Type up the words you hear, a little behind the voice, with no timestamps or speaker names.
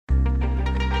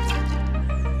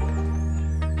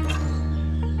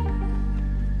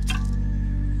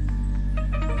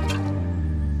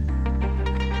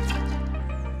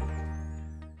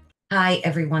Hi,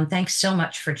 everyone. Thanks so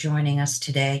much for joining us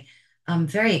today. I'm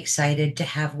very excited to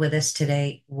have with us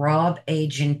today Rob A.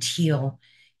 Gentile.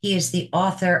 He is the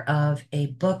author of a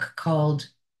book called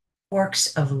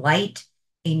Quarks of Light,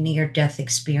 a near-death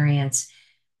experience.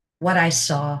 What I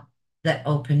saw that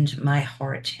opened my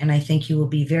heart. And I think you will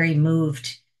be very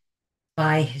moved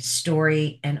by his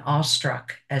story and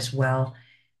awestruck as well.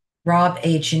 Rob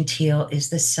A. Gentile is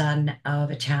the son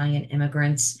of Italian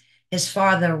immigrants. His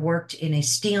father worked in a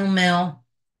steel mill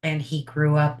and he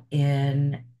grew up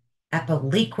in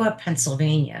Aliquippa,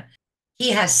 Pennsylvania.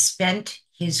 He has spent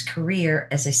his career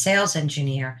as a sales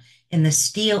engineer in the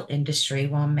steel industry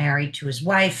while married to his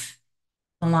wife,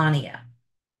 Melania.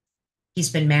 He's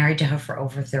been married to her for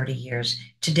over 30 years.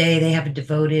 Today, they have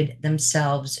devoted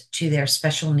themselves to their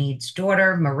special needs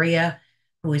daughter, Maria,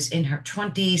 who is in her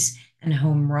 20s and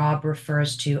whom Rob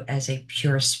refers to as a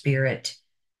pure spirit.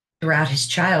 Throughout his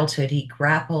childhood, he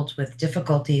grappled with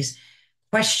difficulties,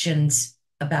 questions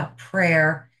about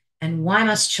prayer, and why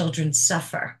must children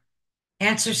suffer?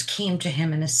 Answers came to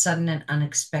him in a sudden and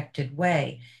unexpected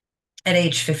way. At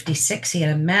age 56, he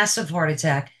had a massive heart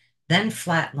attack, then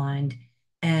flatlined,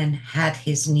 and had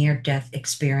his near death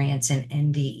experience in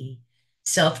NDE.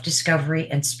 Self discovery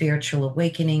and spiritual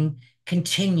awakening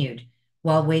continued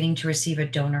while waiting to receive a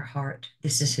donor heart.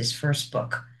 This is his first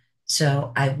book.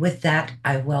 With that,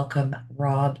 I welcome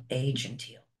Rob A.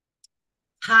 Gentile.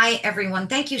 Hi, everyone.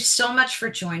 Thank you so much for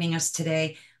joining us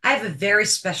today. I have a very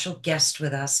special guest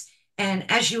with us.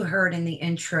 And as you heard in the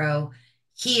intro,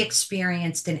 he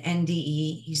experienced an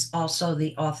NDE. He's also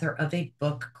the author of a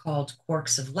book called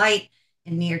Quarks of Light, a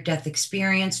near-death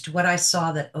experience to what I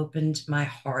saw that opened my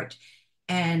heart.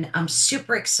 And I'm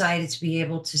super excited to be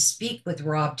able to speak with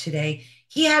Rob today.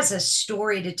 He has a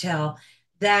story to tell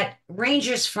that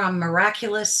ranges from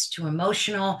miraculous to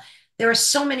emotional. There are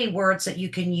so many words that you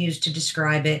can use to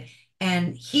describe it.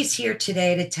 And he's here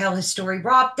today to tell his story.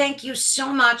 Rob, thank you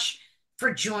so much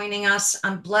for joining us.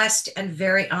 I'm blessed and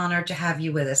very honored to have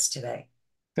you with us today.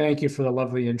 Thank you for the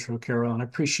lovely intro, Carol, and I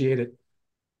appreciate it.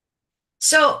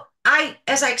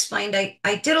 As I explained,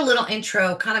 I did a little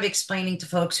intro kind of explaining to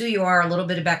folks who you are, a little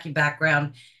bit about your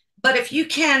background. But if you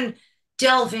can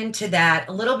delve into that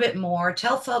a little bit more,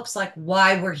 tell folks like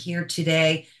why we're here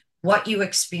today, what you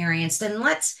experienced, and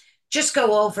let's just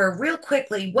go over real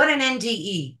quickly what an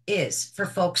NDE is for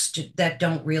that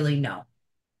don't really know.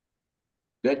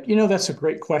 That's a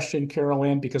great question, Carol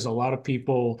Ann, because a lot of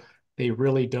people they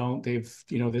really don't. This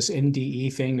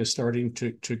NDE thing is starting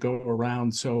to go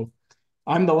around. So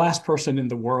I'm the last person in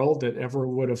the world that ever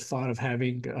would have thought of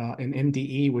having an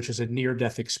NDE, which is a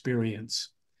near-death experience.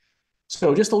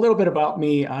 So just a little bit about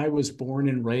me. I was born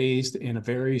and raised in a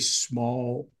very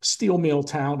small steel mill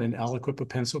town in Aliquippa,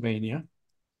 Pennsylvania.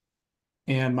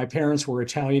 And my parents were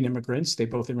Italian immigrants. They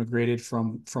both immigrated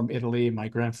from Italy. My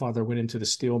grandfather went into the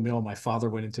steel mill. My father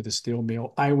went into the steel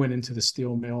mill. I went into the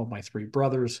steel mill. My three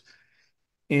brothers,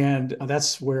 and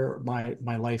that's where my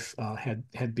life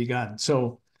had begun.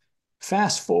 So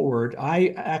fast forward,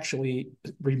 I actually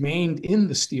remained in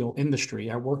the steel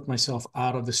industry. I worked myself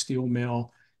out of the steel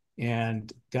mill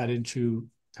and got into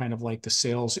kind of like the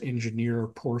sales engineer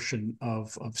portion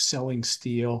of selling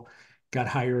steel. Got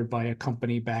hired by a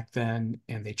company back then,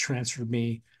 and they transferred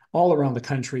me all around the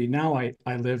country. Now I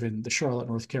live in the Charlotte,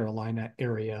 North Carolina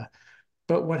area.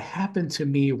 But what happened to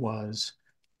me was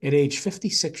at age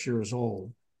 56 years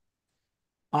old,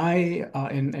 and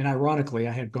ironically,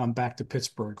 I had gone back to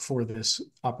Pittsburgh for this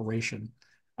operation.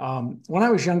 When I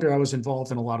was younger, I was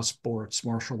involved in a lot of sports,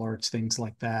 martial arts, things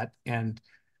like that, and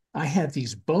I had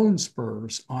these bone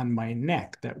spurs on my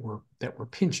neck that were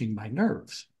pinching my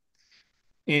nerves.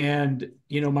 And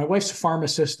my wife's a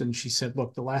pharmacist, and she said,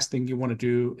 "Look, the last thing you want to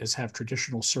do is have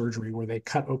traditional surgery where they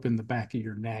cut open the back of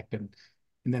your neck and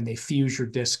then they fuse your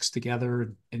discs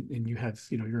together, and you have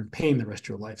you're in pain the rest of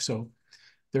your life." So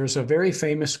there's a very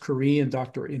famous Korean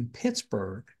doctor in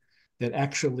Pittsburgh that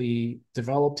actually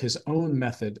developed his own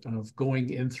method of going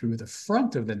in through the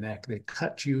front of the neck. They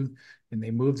cut you and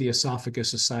they move the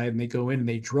esophagus aside and they go in and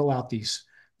they drill out these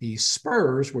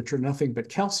spurs, which are nothing but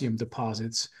calcium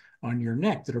deposits on your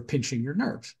neck that are pinching your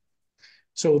nerves.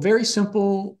 So very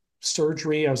simple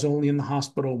surgery. I was only in the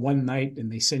hospital one night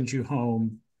and they send you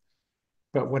home.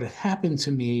 But what had happened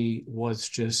to me was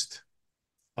just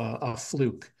a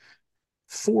fluke.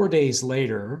 4 days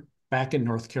later, back in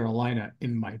North Carolina,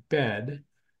 in my bed,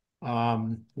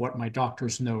 what my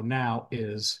doctors know now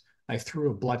is I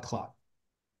threw a blood clot.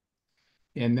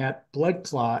 And that blood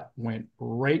clot went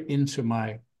right into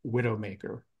my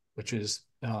widowmaker, which is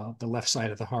the left side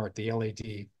of the heart, the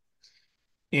LAD.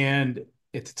 And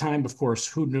at the time, of course,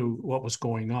 who knew what was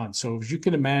going on? So as you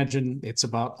can imagine, it's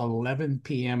about 11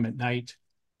 p.m. at night.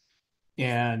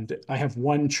 And I have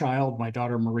one child, my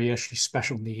daughter Maria. She's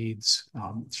special needs.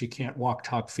 She can't walk,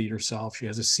 talk, feed herself. She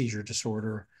has a seizure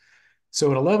disorder. So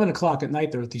at 11 o'clock at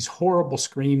night, there are these horrible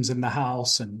screams in the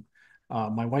house. And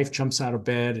my wife jumps out of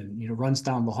bed and, runs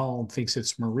down the hall and thinks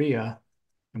it's Maria.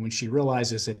 And when she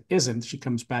realizes it isn't, she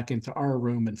comes back into our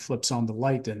room and flips on the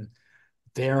light. And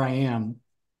there I am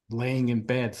laying in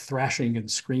bed, thrashing and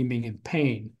screaming in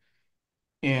pain.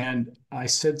 And I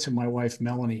said to my wife,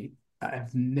 Melanie,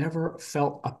 I've never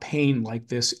felt a pain like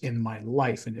this in my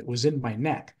life. And it was in my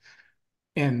neck.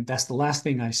 And that's the last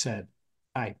thing I said.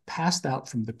 I passed out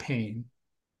from the pain.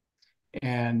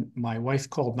 And my wife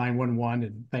called 911,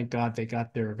 and thank God they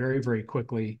got there very, very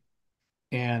quickly.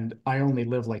 And I only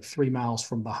live like 3 miles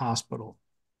from the hospital.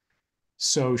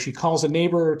 So she calls a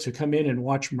neighbor to come in and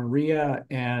watch Maria,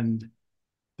 and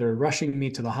they're rushing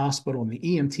me to the hospital. And the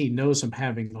EMT knows I'm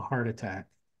having a heart attack.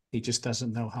 He just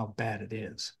doesn't know how bad it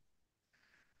is.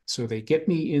 So they get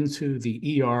me into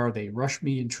the ER, they rush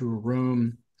me into a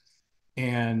room,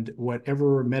 and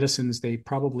whatever medicines, they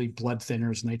probably blood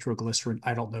thinners, nitroglycerin,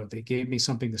 I don't know. They gave me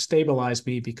something to stabilize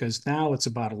me because now it's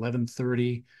about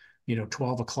 11:30,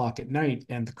 12 o'clock at night,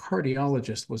 and the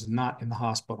cardiologist was not in the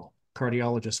hospital.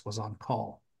 Cardiologist was on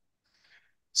call.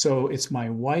 So it's my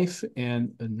wife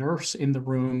and the nurse in the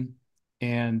room,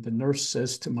 and the nurse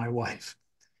says to my wife,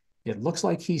 it looks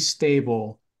like he's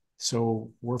stable, so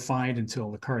we're fine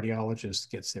until the cardiologist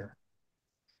gets there.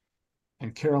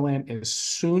 And Carol Ann, as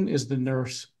soon as the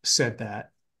nurse said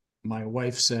that, my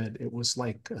wife said it was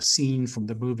like a scene from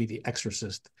the movie The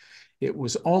Exorcist. It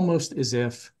was almost as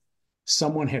if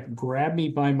someone had grabbed me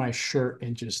by my shirt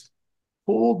and just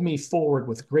pulled me forward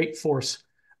with great force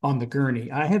on the gurney.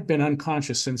 I had been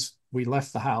unconscious since we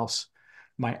left the house.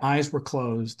 My eyes were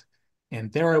closed,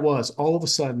 and there I was. All of a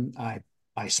sudden,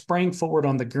 I sprang forward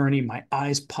on the gurney. My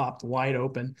eyes popped wide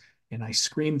open, and I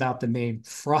screamed out the name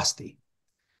Frosty.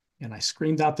 And I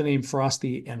screamed out the name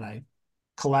Frosty, and I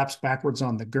collapsed backwards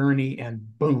on the gurney,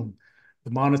 and boom,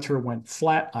 the monitor went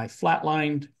flat. I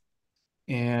flatlined.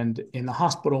 And in the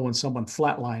hospital, when someone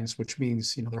flatlines, which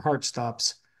means their heart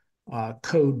stops,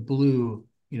 code blue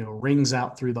rings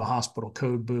out through the hospital,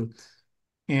 code blue.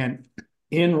 And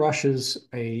in rushes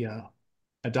a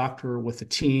doctor with a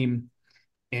team,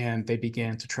 and they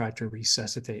began to try to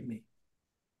resuscitate me.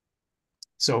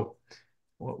 So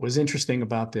what was interesting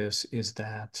about this is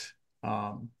that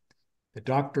the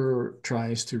doctor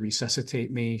tries to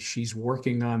resuscitate me. She's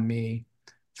working on me.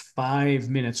 5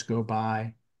 minutes go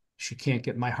by. She can't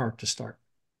get my heart to start.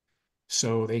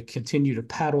 So they continue to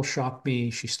paddle shock me.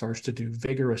 She starts to do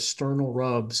vigorous sternal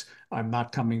rubs. I'm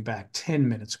not coming back. 10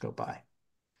 minutes go by.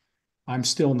 I'm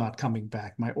still not coming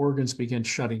back. My organs begin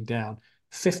shutting down.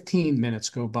 15 minutes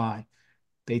go by.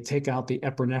 They take out the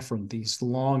epinephrine, these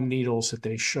long needles that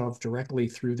they shove directly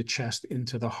through the chest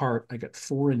into the heart. I got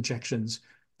 4 injections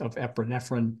of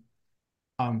epinephrine.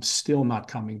 I'm still not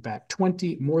coming back.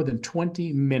 More than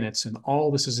 20 minutes, and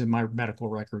all this is in my medical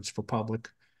records for public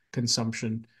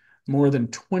consumption. More than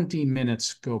 20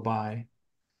 minutes go by.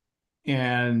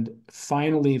 And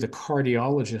finally, the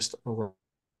cardiologist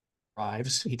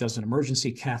arrives. He does an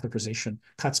emergency catheterization,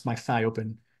 cuts my thigh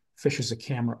open, fishes a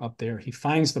camera up there. He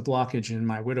finds the blockage in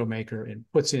my widowmaker and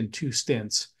puts in 2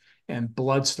 stents, and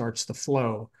blood starts to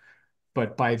flow.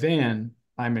 But by then,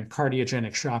 I'm in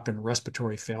cardiogenic shock and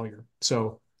respiratory failure.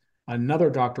 So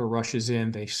another doctor rushes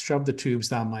in. They shove the tubes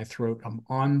down my throat. I'm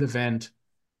on the vent,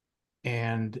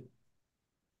 and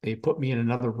they put me in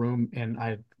another room, and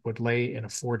I would lay in a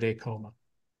 4-day coma.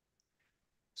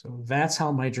 So that's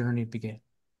how my journey began.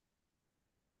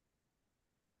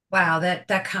 Wow, that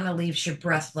kind of leaves you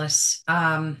breathless.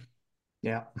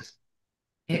 Yeah.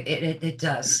 It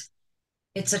does.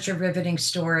 It's such a riveting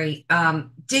story.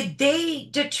 Did they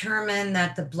determine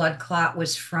that the blood clot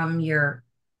was from your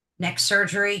neck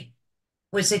surgery?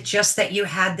 Was it just that you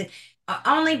had the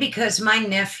only because my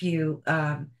nephew,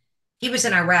 he was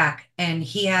in Iraq and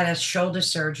he had a shoulder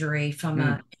surgery from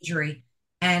Mm. an injury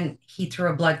and he threw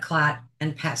a blood clot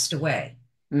and passed away.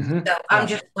 Mm-hmm. So I'm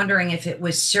Yeah. just wondering if it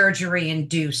was surgery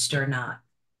induced or not.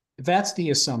 That's the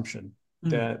assumption Mm,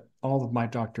 that all of my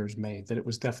doctors made, that it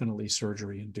was definitely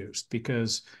surgery induced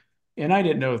because, and I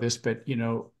didn't know this, but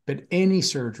any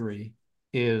surgery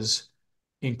is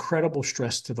incredible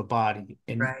stress to the body.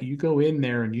 And right. you go in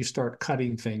there and you start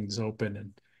cutting things open,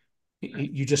 and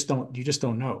you just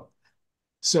don't know.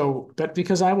 So, but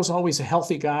because I was always a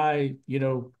healthy guy,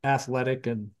 athletic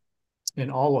and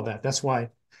all of that, that's why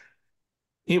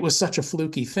it was such a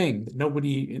fluky thing that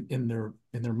nobody in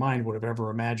their mind would have ever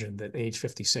imagined that age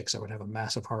 56 I would have a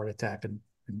massive heart attack and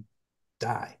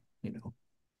die, you know.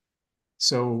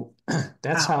 So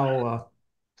that's Wow. how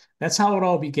that's how it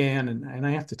all began. And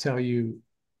I have to tell you,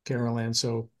 Carolyn,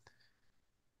 so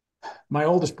my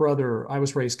oldest brother, I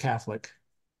was raised Catholic,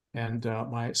 and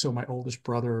my oldest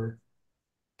brother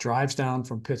drives down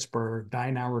from Pittsburgh,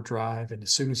 9 hour drive, and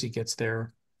as soon as he gets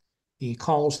there, he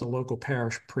calls the local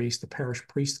parish priest. The parish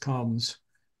priest comes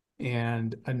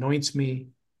and anoints me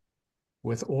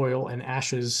with oil and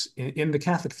ashes. In the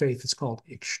Catholic faith, it's called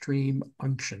extreme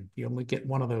unction. You only get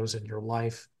one of those in your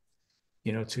life,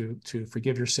 you know, to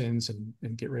forgive your sins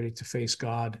and get ready to face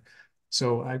God.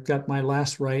 So I've got my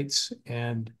last rites,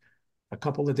 and a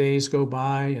couple of days go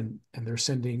by, and they're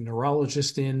sending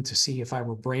neurologists in to see if I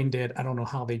were brain dead. I don't know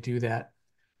how they do that,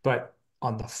 but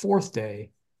on the fourth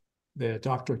day, the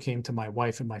doctor came to my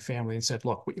wife and my family and said,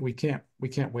 "Look, we can't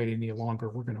wait any longer.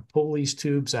 We're going to pull these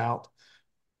tubes out.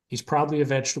 He's probably a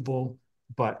vegetable,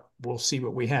 but we'll see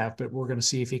what we have. But we're going to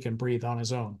see if he can breathe on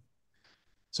his own."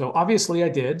 So obviously I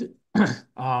did.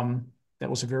 um, that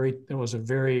was a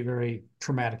very, very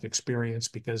traumatic experience,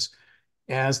 because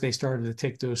as they started to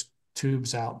take those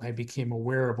tubes out, I became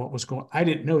aware of what was going. I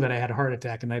didn't know that I had a heart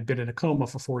attack, and I'd been in a coma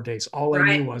for 4 days. All I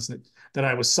Right. knew was that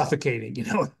I was suffocating, you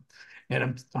know,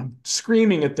 and I'm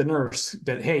screaming at the nurse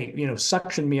that, hey, you know,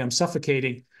 suction me, I'm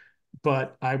suffocating.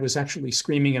 But I was actually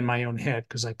screaming in my own head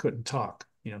because I couldn't talk,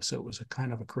 you know, so it was a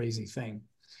kind of a crazy thing.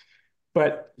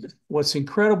 But what's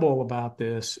incredible about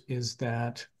this is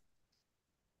that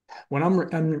when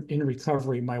I'm in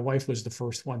recovery, my wife was the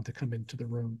first one to come into the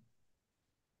room.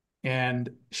 And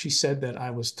she said that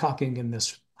I was talking in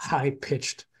this high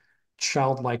pitched,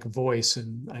 childlike voice.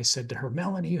 And I said to her,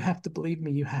 Melanie, you have to believe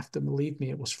me. You have to believe me.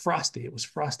 It was Frosty. It was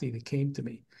Frosty that came to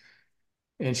me.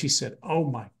 And she said, oh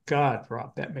my God,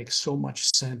 Rob, that makes so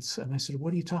much sense. And I said,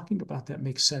 what are you talking about? That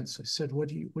makes sense. I said, what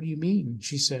do you mean?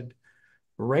 She said,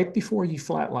 right before you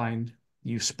flatlined,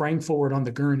 you sprang forward on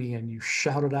the gurney and you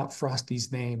shouted out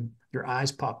Frosty's name. Your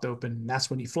eyes popped open. And that's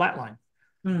when you flatlined.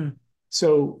 Mm.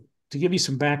 So to give you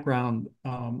some background,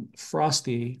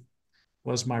 Frosty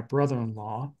was my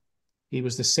brother-in-law. He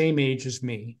was the same age as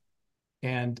me.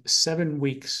 And 7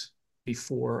 weeks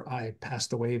before I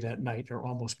passed away that night, or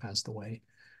almost passed away,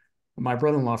 my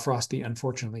brother-in-law, Frosty,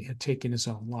 unfortunately had taken his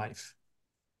own life.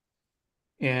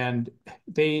 And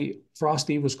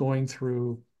Frosty was going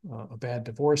through a bad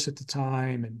divorce at the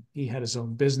time, and he had his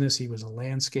own business. He was a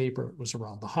landscaper. It was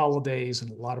around the holidays and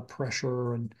a lot of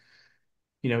pressure. And,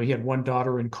 you know, he had one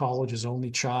daughter in college, his only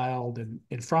child.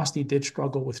 And Frosty did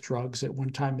struggle with drugs at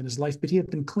one time in his life, but he had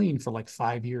been clean for like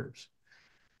 5 years.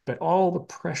 But all the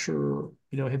pressure,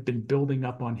 you know, had been building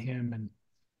up on him. And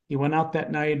he went out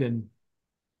that night and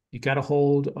he got a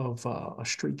hold of a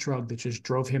street drug that just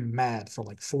drove him mad for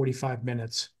like 45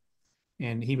 minutes.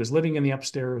 And he was living in the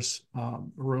upstairs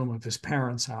room of his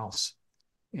parents' house.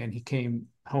 And he came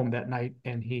home that night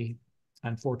and he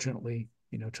unfortunately,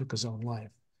 you know, took his own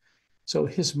life. So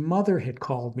his mother had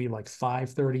called me like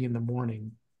 5:30 in the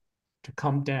morning to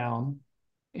come down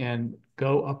and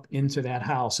go up into that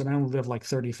house. And I only live like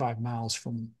 35 miles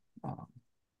from uh,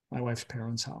 my wife's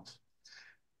parents' house.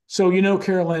 So, you know,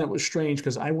 Caroline, it was strange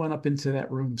because I went up into that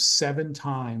room 7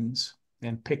 times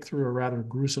and picked through a rather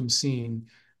gruesome scene.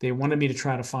 They wanted me to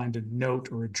try to find a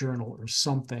note or a journal or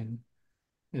something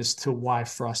as to why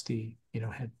Frosty, you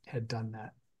know, had done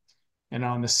that. And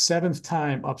on the seventh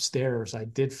time upstairs, I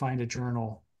did find a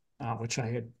journal, which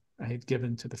I had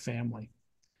given to the family.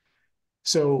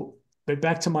 So, but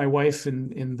back to my wife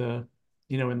in the,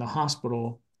 you know, in the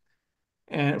hospital.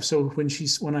 And so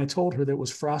when I told her that it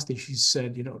was Frosty, she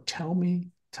said, you know, tell me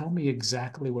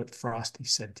exactly what Frosty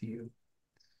said to you.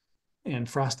 And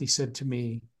Frosty said to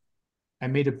me, I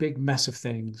made a big mess of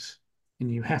things,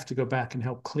 and you have to go back and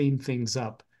help clean things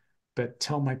up. But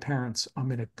tell my parents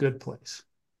I'm in a good place.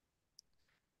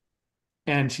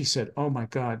 And she said, oh my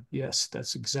God, yes,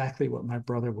 that's exactly what my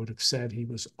brother would have said. He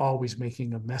was always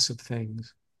making a mess of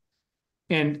things.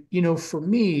 And, you know, for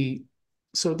me,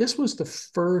 so this was the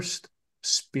first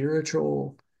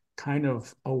spiritual kind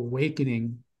of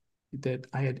awakening that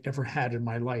I had ever had in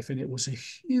my life. And it was a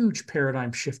huge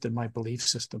paradigm shift in my belief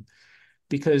system,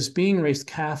 because being raised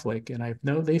Catholic, and I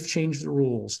know they've changed the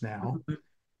rules now, Mhm.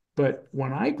 but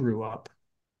when I grew up,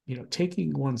 you know,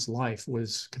 taking one's life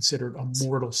was considered a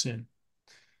mortal sin.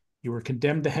 You were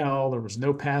condemned to hell. There was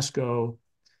no pass go.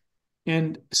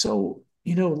 And so,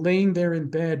 you know, laying there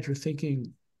in bed, you're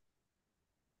thinking,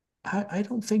 I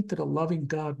don't think that a loving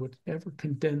God would ever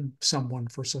condemn someone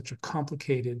for such a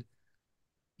complicated,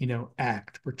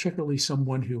 act, particularly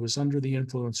someone who was under the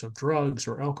influence of drugs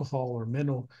or alcohol or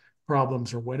mental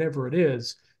problems or whatever it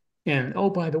is. And oh,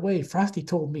 by the way, Frosty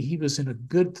told me he was in a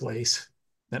good place.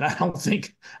 That I don't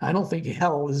think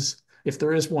hell is, if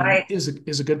there is one, Right.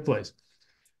 is a good place.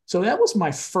 So that was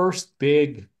my first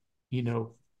big, you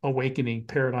know, awakening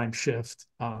paradigm shift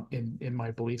in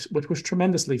my beliefs, which was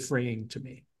tremendously freeing to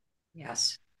me.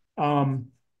 Yes. Um,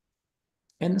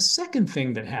 and the second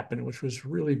thing that happened, which was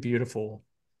really beautiful,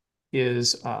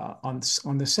 is on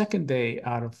the second day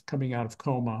out of coming out of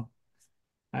coma,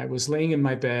 I was laying in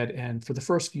my bed, and for the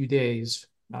first few days,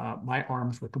 my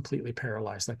arms were completely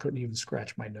paralyzed. I couldn't even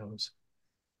scratch my nose.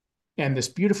 And this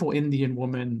beautiful Indian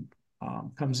woman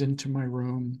comes into my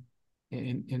room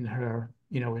in her,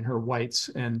 in her whites,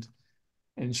 and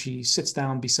she sits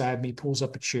down beside me, pulls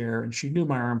up a chair, and she knew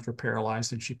my arms were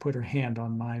paralyzed, and she put her hand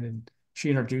on mine, and she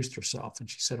introduced herself, and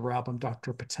she said, "Rob, I'm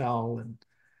Dr. Patel, and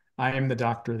I am the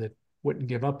doctor that wouldn't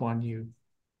give up on you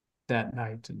that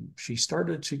night." And she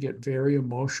started to get very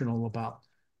emotional about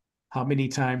how many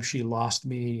times she lost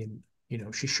me,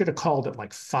 and she should have called it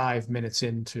like 5 minutes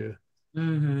into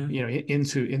Mm-hmm.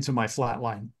 into my flat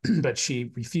line, but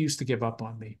she refused to give up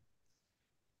on me.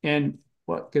 And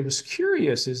what was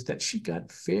curious is that she got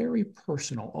very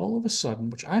personal all of a sudden,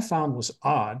 which I found was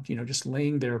odd, just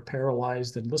laying there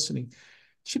paralyzed and listening.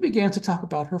 She began to talk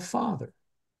about her father.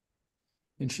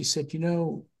 And she said,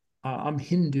 I'm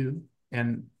Hindu,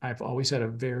 and I've always had a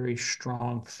very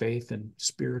strong faith and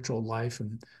spiritual life.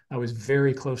 And I was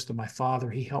very close to my father.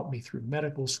 He helped me through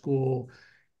medical school,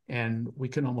 and we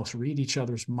can almost read each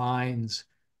other's minds.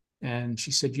 And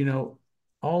she said,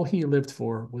 all he lived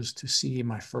for was to see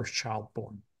my first child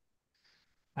born.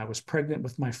 I was pregnant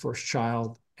with my first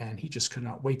child, and he just could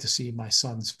not wait to see my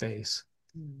son's face.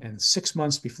 And 6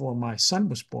 months before my son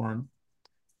was born,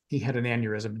 he had an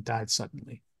aneurysm and died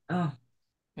suddenly. Oh,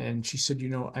 And she said,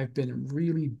 I've been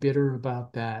really bitter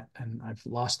about that, and I've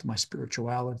lost my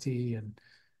spirituality, and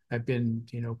I've been,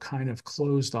 kind of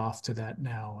closed off to that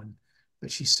now. But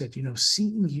she said,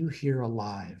 seeing you here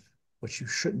alive, which you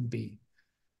shouldn't be,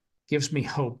 gives me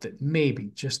hope that maybe,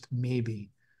 just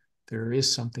maybe, there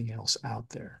is something else out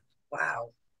there. wow.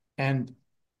 And,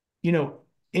 you know,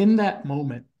 in that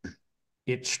moment,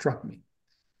 it struck me.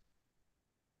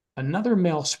 Another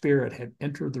male spirit had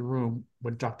entered the room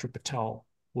when Dr. Patel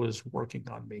was working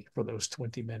on me for those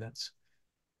 20 minutes.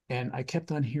 And I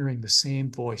kept on hearing the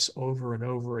same voice over and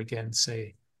over again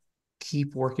say,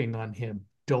 "Keep working on him.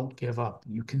 Don't give up.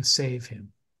 You can save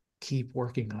him. Keep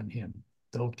working on him.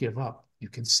 Don't give up. You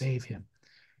can save him."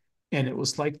 And it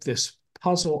was like this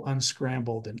puzzle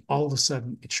unscrambled. And all of a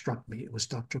sudden, it struck me. It was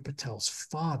Dr. Patel's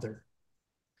father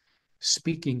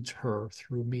speaking to her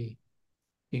through me,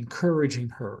 encouraging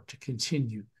her to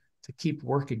continue to keep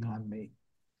working on me.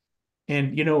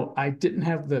 And, I didn't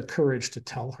have the courage to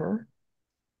tell her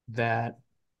that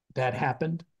that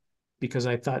happened, because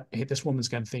I thought, hey, this woman's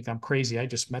going to think I'm crazy. I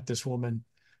just met this woman.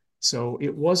 So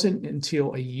it wasn't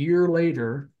until a year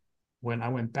later when I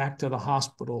went back to the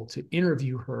hospital to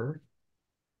interview her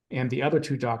and the other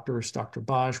two doctors, Dr.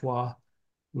 Bajwa,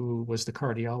 who was the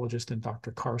cardiologist, and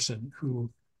Dr. Carson, who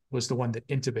was the one that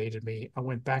intubated me. I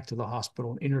went back to the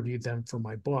hospital and interviewed them for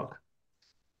my book.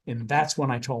 And that's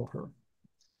when I told her.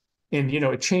 And,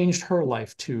 it changed her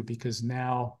life too, because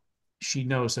now she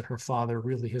knows that her father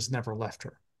really has never left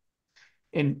her.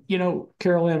 And,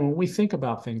 Carol Ann, when we think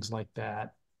about things like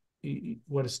that,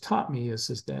 what it's taught me is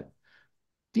that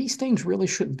these things really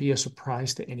shouldn't be a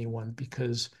surprise to anyone,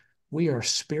 because we are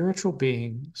spiritual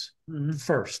beings Mhm.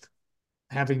 first,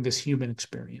 having this human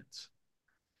experience.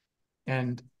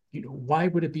 And, why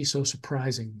would it be so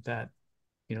surprising that,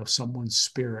 someone's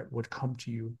spirit would come to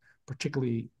you,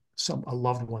 particularly a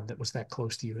loved one that was that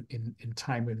close to you in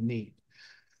time of need?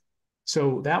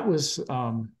 So that was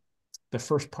the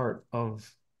first part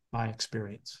of my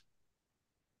experience.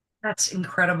 That's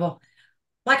incredible.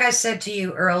 Like I said to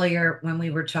you earlier when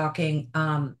we were talking,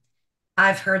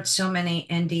 I've heard so many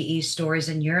NDE stories,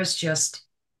 and yours just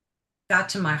got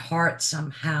to my heart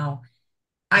somehow.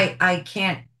 I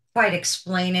can't quite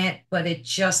explain it, but it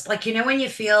just like when you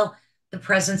feel the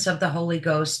presence of the Holy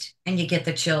Ghost and you get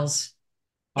the chills.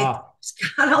 Ah, It's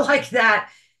kind of like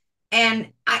that.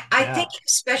 And I think yeah. it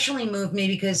especially moved me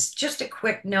because just a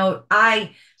quick note,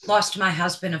 I lost my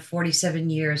husband of 47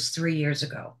 years 3 years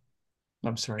ago.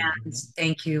 I'm sorry to hear And that.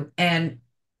 thank you. And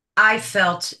I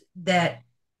felt that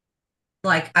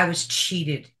like I was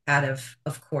cheated out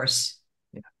of course,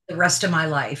 Yeah, the rest of my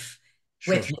life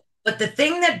with sure. him. But the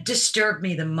thing that disturbed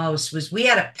me the most was we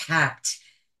had a pact,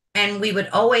 and we would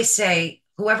always say,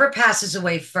 whoever passes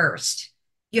away first,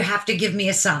 you have to give me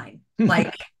a sign.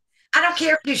 Like I don't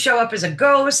care if you show up as a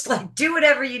ghost, like do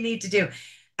whatever you need to do.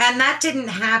 And that didn't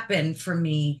happen for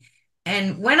me.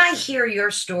 And when I hear your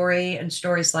story and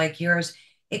stories like yours,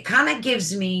 it kind of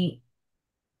gives me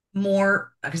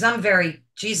more because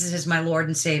Jesus is my Lord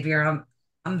and Savior.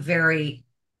 I'm very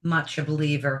much a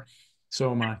believer.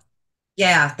 So am I.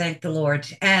 Yeah, thank the Lord.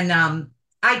 And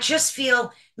I just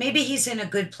feel maybe he's in a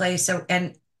good place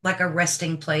and like a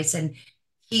resting place and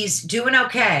he's doing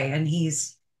okay and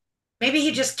he's maybe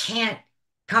he just can't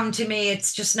come to me.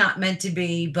 It's just not meant to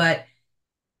be, but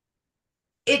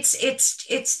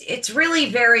it's really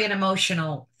very an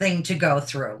emotional thing to go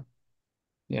through.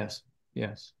 Yes,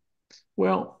 yes.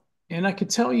 Well, and I could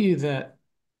tell you that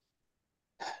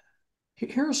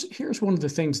here's one of the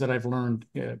things that I've learned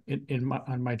in my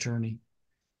on my journey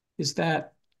is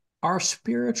that our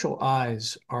spiritual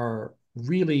eyes are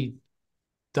really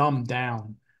dumbed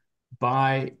down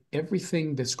by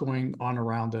everything that's going on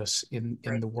around us in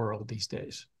Right. the world these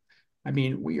days. I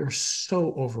mean, we are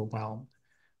so overwhelmed.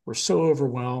 We're so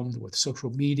overwhelmed with social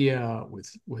media,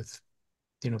 with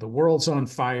the world's on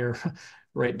fire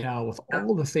right now with Yeah.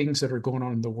 all the things that are going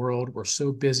on in the world. We're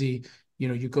so busy.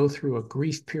 You go through a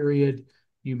grief period.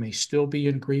 You may still be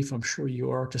in grief. I'm sure you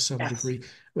are to some Yes. degree,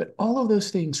 but all of those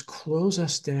things close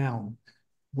us down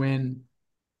when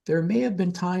there may have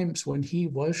been times when he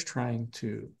was trying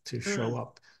to show Mm,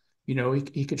 up.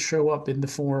 He could show up in the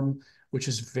form, which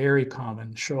is very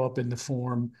common, show up in the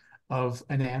form of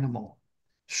an animal,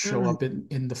 show mm, up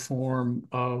in the form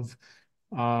of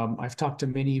I've talked to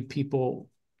many people,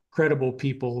 credible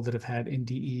people that have had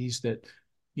NDEs that,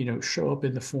 show up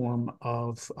in the form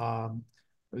of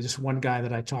this one guy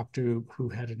that I talked to who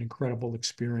had an incredible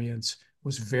experience,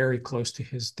 was very close to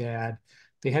his dad.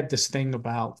 They had this thing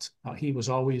about he was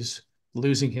always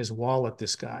losing his wallet,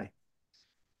 this guy.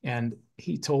 And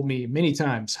he told me many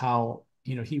times how,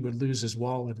 he would lose his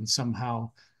wallet and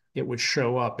somehow it would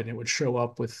show up and it would show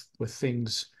up with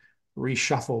things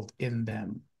reshuffled in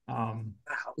them. wow.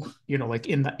 Like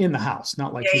in the house,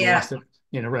 not like Yeah, he yeah. lost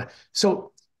it,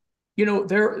 So,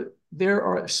 there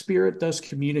are spirit does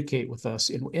communicate with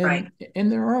us, Right.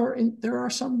 and there are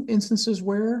some instances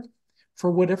where,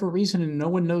 for whatever reason, and no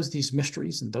one knows these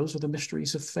mysteries, and those are the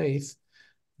mysteries of faith,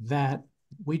 that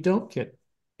we don't get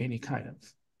any kind of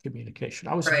communication.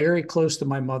 I was Right. very close to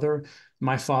my mother.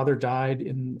 My father died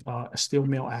in a steel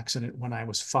mill accident when I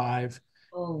was 5,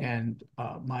 Oh, and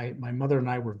my mother and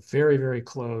I were very, very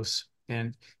close.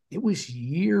 And it was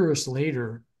years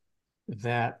later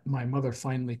that my mother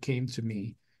finally came to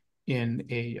me in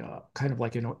a kind of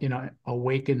like in a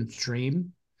awakened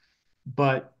dream.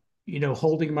 But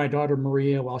holding my daughter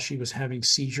Maria while she was having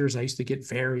seizures, I used to get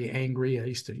very angry. I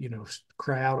used to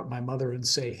cry out at my mother and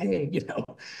say, "Hey,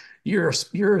 you're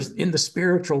in the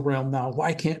spiritual realm now.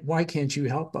 Why can't you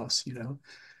help us?"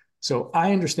 So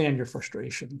I understand your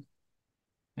frustration.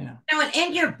 Yeah. no, and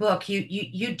in your book,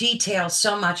 you detail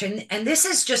so much, and this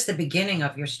is just the beginning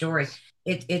of your story.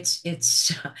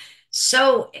 It's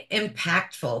so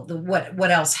impactful.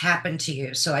 What else happened to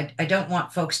you? So I don't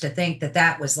want folks to think that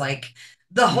that was like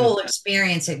the Mm. whole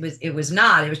experience. It was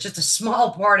not. It was just a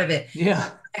small part of it.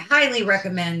 Yeah. I highly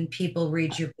recommend people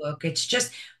read your book. It's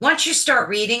just once you start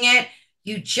reading it,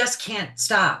 you just can't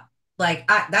stop. Like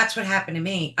that's what happened to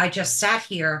me. I just sat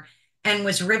here and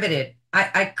was riveted.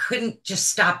 I couldn't just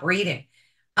stop reading.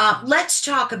 Let's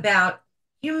talk about,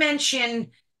 you mentioned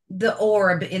the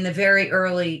orb in the very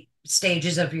early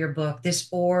stages of your book, this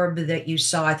orb that you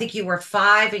saw. I think you were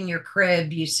 5 in your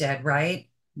crib, you said, right?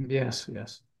 Yes.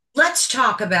 Yes. Let's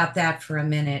talk about that for a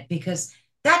minute because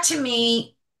that to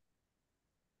me,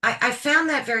 I found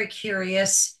that very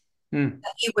curious Mm.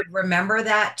 that you would remember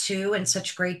that too in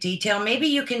such great detail. Maybe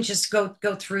you can just go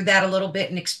through that a little bit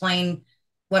and explain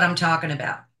what I'm talking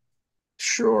about.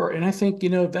 Sure. And I think,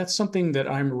 that's something that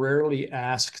I'm rarely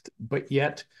asked, but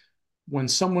yet when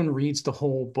someone reads the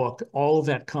whole book, all of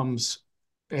that comes,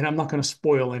 and I'm not going to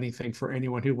spoil anything for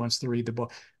anyone who wants to read the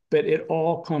book, but it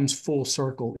all comes full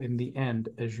circle in the end,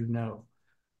 as you know.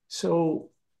 So,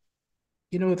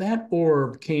 that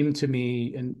orb came to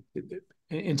me,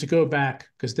 and to go back,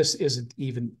 because this isn't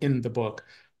even in the book,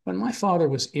 when my father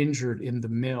was injured in the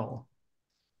mill,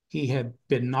 he had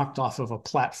been knocked off of a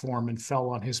platform and fell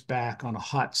on his back on a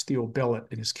hot steel billet,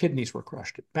 and his kidneys were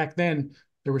crushed. Back then,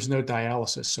 there was no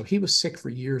dialysis. So he was sick for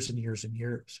years and years and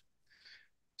years.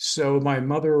 So my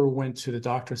mother went to the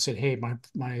doctor and said, "Hey,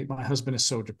 my husband is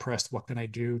so depressed. What can I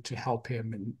do to help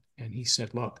him?" And he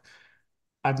said, "Look,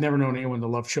 I've never known anyone to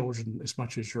love children as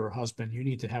much as your husband. You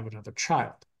need to have another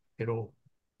child. It'll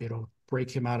it'll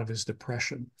break him out of his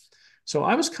depression." So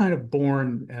I was kind of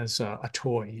born as a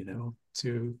toy,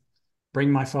 to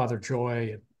bring my father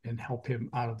joy and help him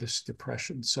out of this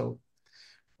depression. So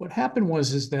what happened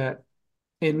was is that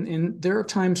there are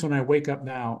times when I wake up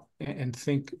now and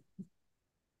think,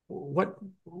 what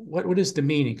is the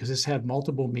meaning? Because this had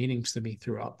multiple meanings to me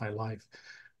throughout my life.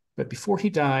 But before he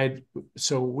died,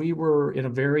 so we were in a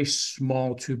very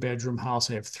small 2-bedroom house.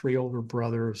 I have 3 older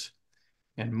brothers,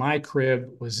 and my crib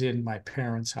was in my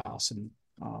parents' house. And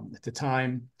at the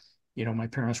time, my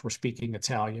parents were speaking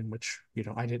Italian, which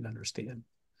I didn't understand.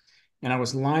 And I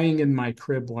was lying in my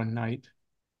crib one night,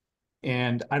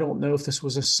 and I don't know if this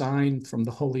was a sign from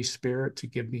the Holy Spirit to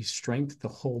give me strength to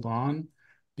hold on,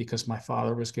 because my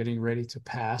father was getting ready to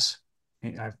pass.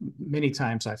 And many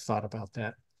times I've thought about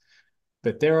that.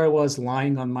 But there I was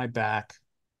lying on my back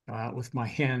with my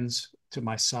hands to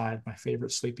my side, my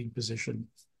favorite sleeping position.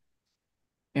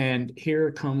 And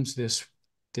here comes this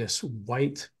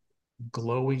white,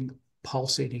 glowing,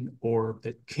 pulsating orb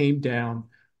that came down.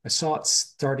 I saw it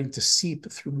starting to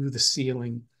seep through the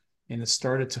ceiling, and it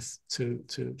started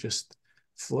to just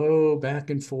flow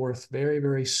back and forth very,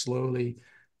 very slowly.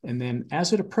 And then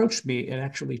as it approached me, it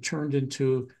actually turned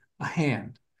into a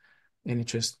hand, and it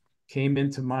just came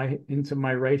into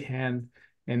my right hand.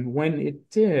 And when it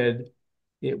did,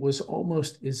 it was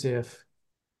almost as if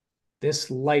this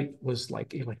light was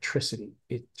like electricity.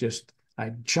 I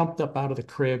jumped up out of the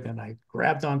crib and I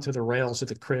grabbed onto the rails of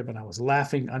the crib, and I was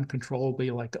laughing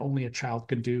uncontrollably like only a child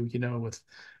can do, with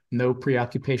no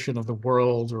preoccupation of the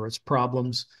world or its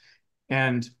problems.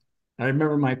 And I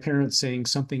remember my parents saying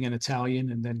something in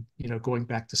Italian and then, going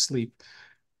back to sleep.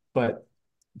 But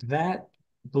that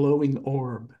glowing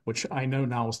orb, which I know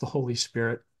now is the Holy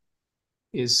Spirit,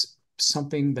 is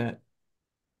something that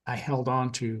I held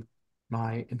on to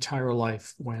my entire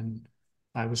life when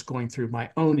I was going through my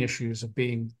own issues of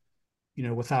being,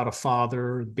 without a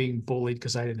father, being bullied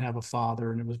because I didn't have a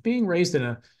father, and it was being raised in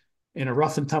a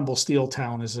rough and tumble steel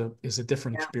town is a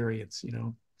different Yeah. experience.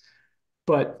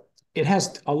 But it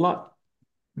has a lot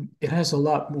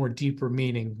more deeper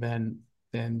meaning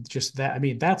than just that. I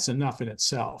mean, that's enough in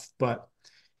itself. But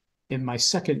in my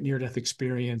second near-death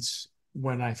experience,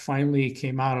 when I finally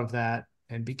came out of that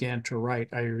and began to write,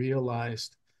 I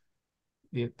realized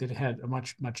it had a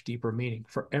much, much deeper meaning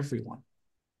for everyone,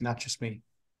 not just me.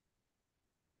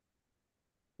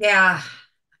 Yeah,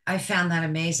 I found that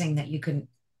amazing that you can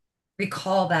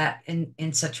recall that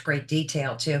in such great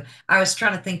detail too. I was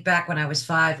trying to think back when I was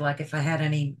 5, like if I had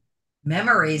any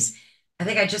memories. I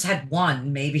think I just had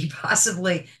one, maybe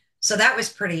possibly. So that was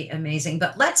pretty amazing.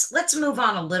 But let's move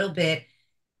on a little bit.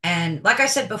 And like I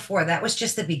said before, that was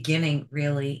just the beginning,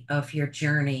 really, of your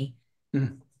journey.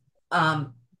 Mm.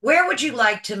 Where would you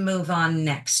like to move on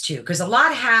next to? Because a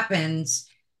lot happens,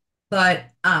 but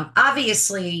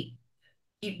obviously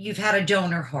you've had a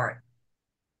donor heart.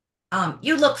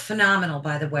 You look phenomenal,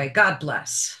 by the way. God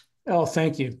bless. Oh,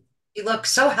 thank you. You look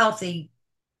so healthy.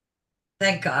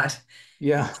 Thank God.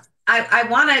 Yeah, I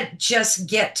want to just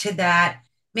get to that.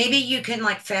 Maybe you can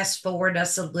like fast forward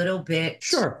us a little bit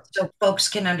sure. so folks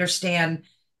can understand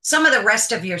some of the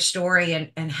rest of your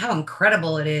story and how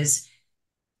incredible it is.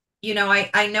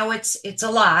 I know it's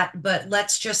a lot, but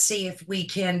let's just see if we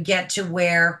can get to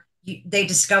where they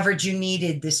discovered you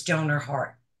needed this donor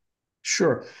heart.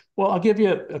 Sure. Well, I'll give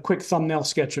you a quick thumbnail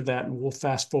sketch of that, and we'll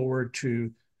fast forward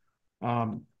to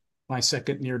um, my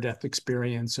second near-death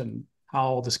experience and how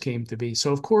all this came to be.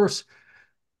 So, of course,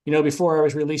 before I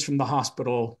was released from the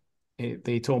hospital,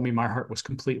 they told me my heart was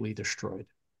completely destroyed,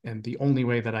 and the only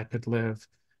way that I could live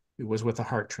was with a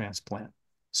heart transplant.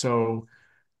 So,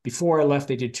 before I left,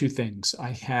 they did two things.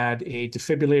 I had a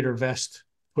defibrillator vest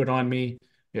put on me.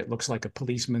 It looks like a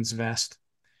policeman's vest,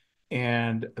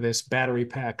 and this battery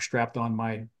pack strapped on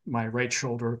my right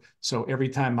shoulder. So every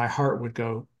time my heart would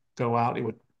go out, it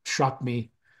would shock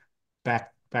me back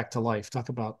to life. Talk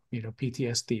about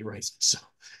PTSD, right? So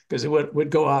because it would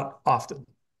go out often.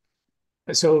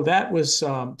 So that was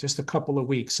just a couple of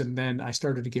weeks, and then I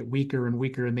started to get weaker and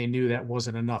weaker, and they knew that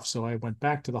wasn't enough. So I went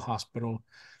back to the hospital,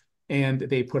 and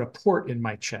they put a port in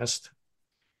my chest,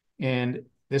 and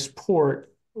this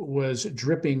port was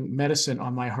dripping medicine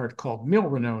on my heart called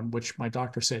milrinone, which my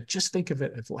doctor said, just think of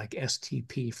it as like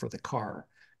STP for the car.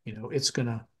 It's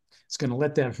gonna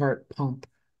let that heart pump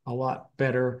a lot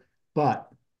better. But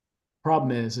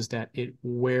problem is that it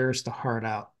wears the heart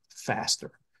out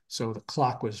faster. So the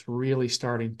clock was really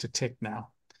starting to tick now.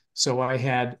 So I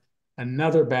had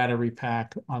another battery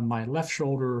pack on my left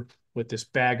shoulder with this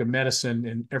bag of medicine,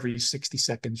 and every 60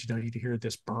 seconds, you'd hear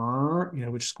this burr,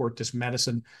 which squirt this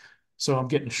medicine. So I'm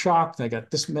getting shocked. I got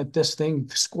this thing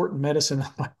squirting medicine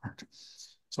on my heart.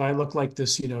 So I look like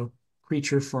this,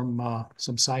 creature from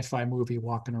some sci-fi movie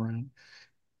walking around.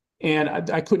 And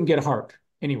I couldn't get a heart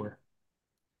anywhere.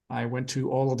 I went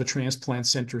to all of the transplant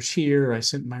centers here. I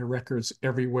sent my records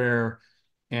everywhere.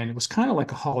 And it was kind of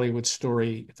like a Hollywood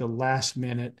story. At the last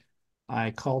minute,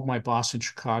 I called my boss in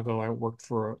Chicago. I worked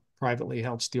for a privately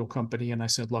held steel company. And I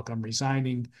said, look, I'm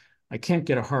resigning. I can't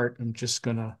get a heart. I'm just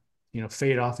going to,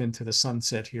 fade off into the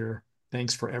sunset here.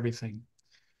 Thanks for everything.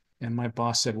 And my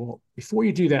boss said, well, before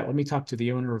you do that, let me talk to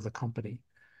the owner of the company.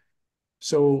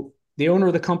 So the owner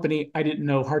of the company, I didn't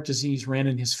know heart disease ran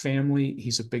in his family.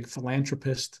 He's a big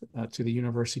philanthropist to the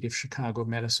University of Chicago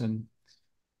Medicine,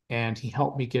 and he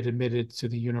helped me get admitted to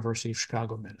the University of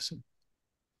Chicago Medicine.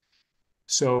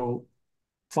 So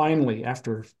finally,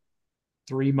 after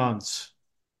 3 months,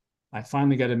 I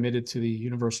finally got admitted to the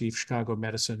University of Chicago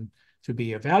Medicine to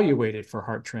be evaluated for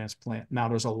heart transplant. Now,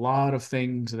 there's a lot of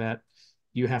things that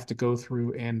you have to go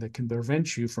through and that can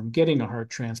prevent you from getting a heart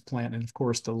transplant. And of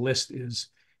course, the list is,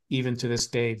 even to this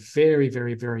day, very,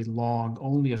 very, very long.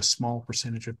 Only a small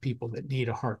percentage of people that need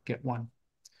a heart get one.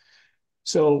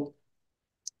 So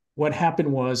what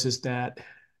happened was is that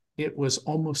it was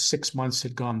almost 6 months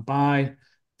had gone by.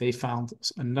 They found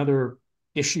another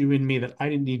issue in me that I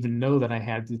didn't even know that I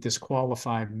had that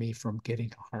disqualified me from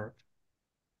getting a heart.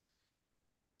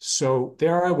 So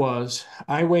there I was.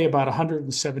 I weigh about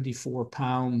 174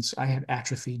 pounds. I had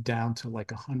atrophied down to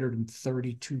like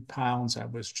 132 pounds. I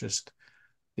was just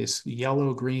this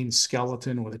yellow green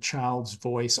skeleton with a child's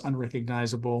voice,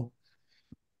 unrecognizable.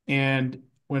 And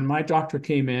when my doctor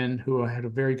came in, who I had a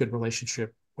very good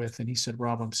relationship with, and he said,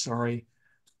 Rob, I'm sorry.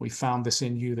 We found this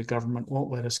in you. The government won't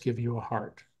let us give you a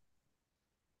heart.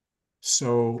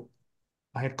 So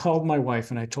I had called my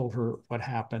wife and I told her what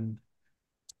happened.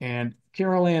 And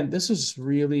Carol Ann, this is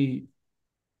really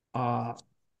uh,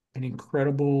 an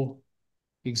incredible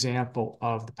example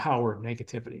of the power of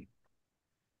negativity.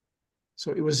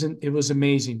 So it was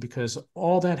amazing because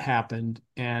all that happened,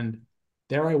 and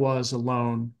there I was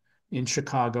alone in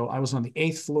Chicago. I was on the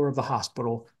eighth floor of the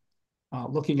hospital,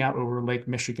 looking out over Lake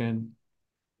Michigan,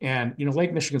 and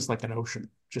Lake Michigan's like an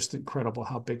ocean, just incredible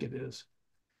how big it is.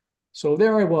 So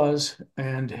there I was,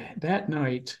 and that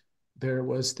night there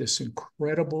was this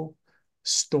incredible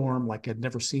storm like I'd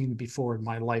never seen before in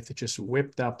my life that just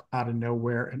whipped up out of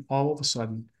nowhere, and all of a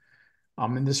sudden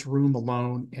I'm in this room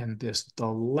alone, and the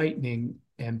lightning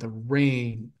and the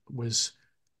rain was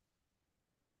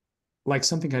like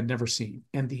something I'd never seen.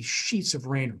 And these sheets of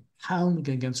rain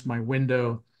pounding against my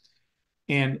window.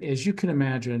 And as you can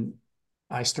imagine,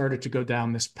 I started to go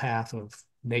down this path of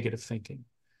negative thinking.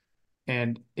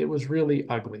 And it was really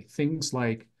ugly. Things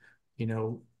like, you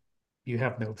know, you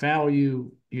have no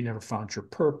value, you never found your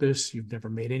purpose, you've never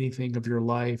made anything of your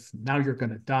life, now you're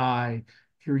going to die,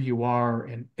 here you are.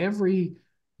 And every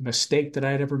mistake that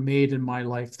I'd ever made in my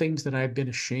life, things that I've been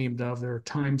ashamed of, there are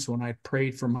times when I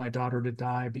prayed for my daughter to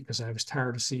die because I was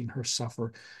tired of seeing her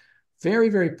suffer. Very,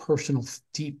 very personal,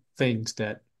 deep things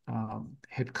that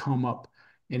had come up.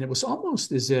 And it was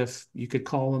almost as if you could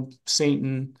call him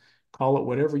Satan, call it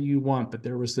whatever you want, but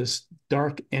there was this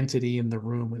dark entity in the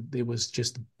room. It was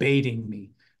just baiting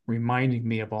me, reminding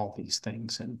me of all these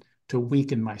things and to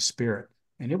weaken my spirit.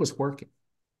 And it was working.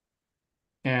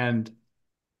 And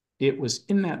it was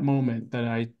in that moment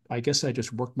that I guess I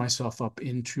just worked myself up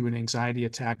into an anxiety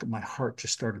attack. My heart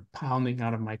just started pounding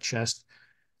out of my chest.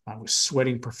 I was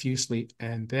sweating profusely.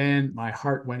 And then my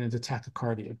heart went into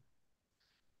tachycardia.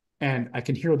 And I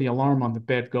can hear the alarm on the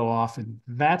bed go off. And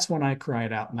that's when I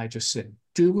cried out and I just said,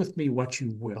 do with me what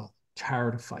you will.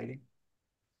 Tired of fighting.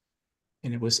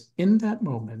 And it was in that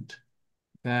moment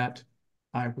that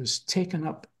I was taken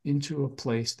up into a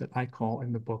place that I call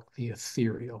in the book the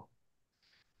ethereal,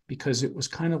 because it was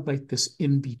kind of like this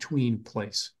in between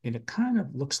place. And it kind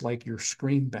of looks like your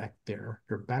screen back there,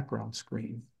 your background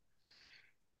screen.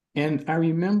 And I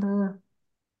remember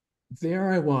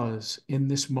there I was in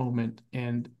this moment,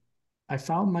 and I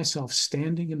found myself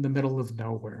standing in the middle of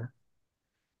nowhere.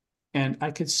 And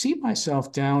I could see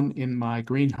myself down in my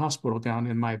green hospital gown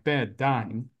in my bed,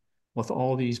 dying with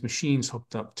all these machines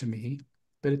hooked up to me.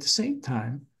 But at the same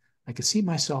time, I could see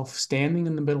myself standing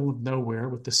in the middle of nowhere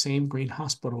with the same green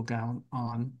hospital gown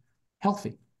on,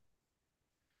 healthy.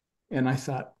 And I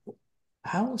thought,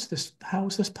 how is this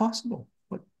possible?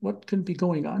 What could be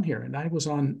going on here? And I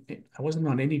wasn't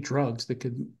on any drugs that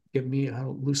could give me a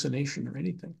hallucination or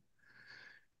anything.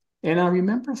 And I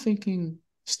remember thinking,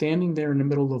 standing there in the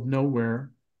middle of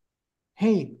nowhere,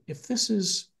 hey, if this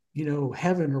is,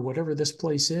 heaven or whatever this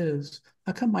place is,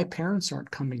 how come my parents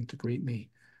aren't coming to greet me?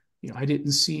 I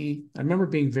remember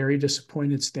being very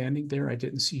disappointed standing there. I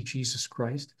didn't see Jesus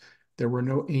Christ. There were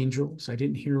no angels. I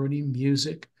didn't hear any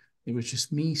music. It was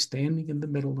just me standing in the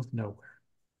middle of nowhere.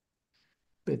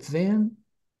 But then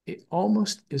it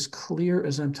almost as clear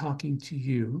as I'm talking to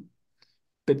you,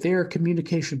 but their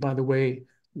communication, by the way,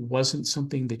 wasn't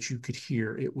something that you could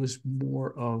hear. It was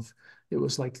more of, it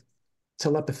was like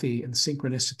telepathy and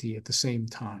synchronicity at the same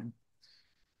time.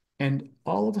 And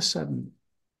all of a sudden,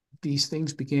 these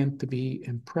things began to be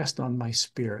impressed on my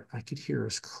spirit. I could hear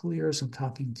as clear as I'm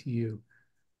talking to you.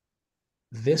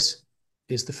 This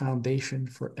is the foundation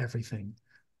for everything.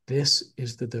 This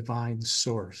is the divine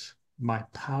source. My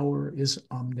power is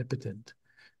omnipotent.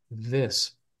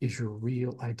 This is your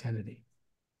real identity.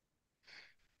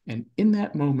 And in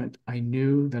that moment, I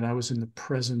knew that I was in the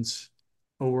presence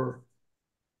or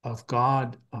of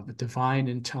God, of a divine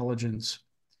intelligence.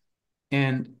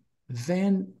 And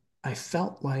then I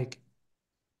felt like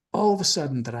all of a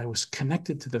sudden that I was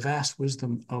connected to the vast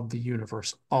wisdom of the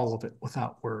universe, all of it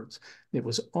without words. It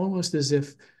was almost as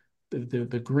if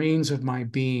the grains of my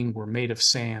being were made of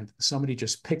sand. Somebody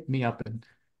just picked me up and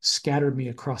scattered me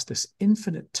across this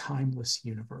infinite, timeless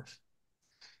universe.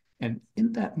 And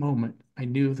in that moment, I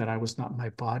knew that I was not my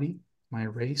body, my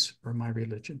race, or my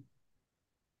religion.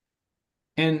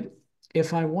 And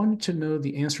if I wanted to know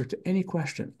the answer to any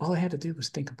question, all I had to do was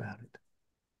think about it.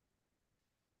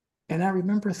 And I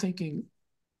remember thinking,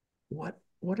 what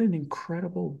an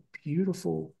incredible,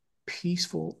 beautiful,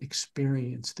 peaceful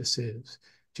experience this is.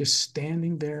 Just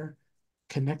standing there,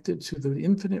 connected to the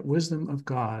infinite wisdom of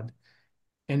God,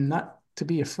 and not to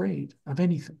be afraid of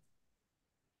anything.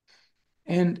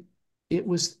 And it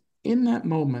was in that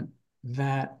moment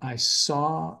that I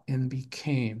saw and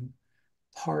became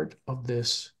part of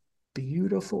this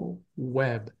beautiful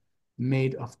web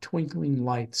made of twinkling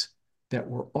lights that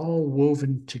were all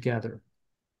woven together.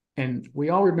 And we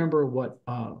all remember what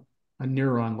a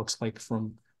neuron looks like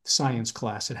from science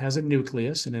class. It has a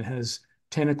nucleus and it has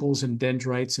tentacles and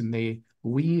dendrites, and they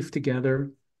weave together.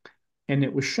 And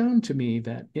it was shown to me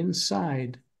that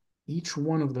inside each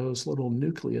one of those little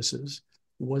nucleuses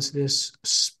was this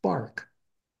spark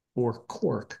or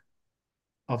quark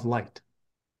of light.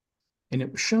 And it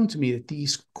was shown to me that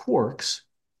these quarks,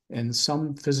 and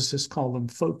some physicists call them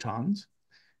photons,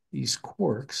 these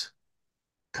quarks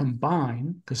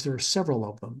combine, because there are several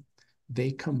of them,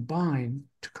 they combine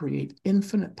to create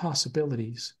infinite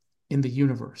possibilities in the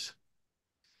universe.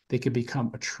 They could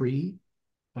become a tree,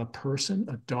 a person,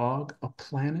 a dog, a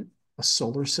planet, a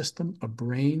solar system, a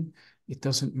brain. It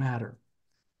doesn't matter.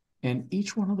 And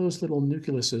each one of those little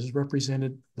nucleuses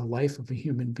represented the life of a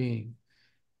human being.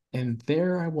 And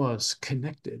there I was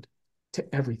connected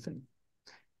to everything.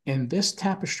 And this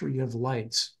tapestry of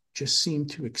lights just seemed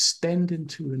to extend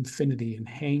into infinity and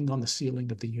hang on the ceiling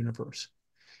of the universe.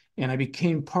 And I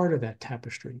became part of that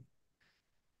tapestry.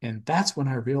 And that's when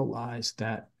I realized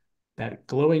that that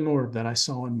glowing orb that I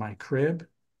saw in my crib,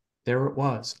 there it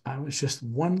was. I was just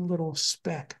one little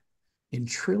speck in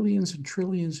trillions and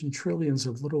trillions and trillions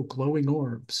of little glowing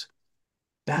orbs.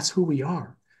 That's who we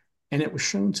are. And it was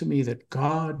shown to me that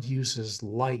God uses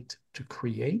light to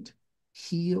create,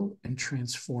 heal, and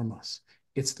transform us.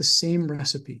 It's the same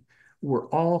recipe. We're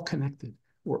all connected.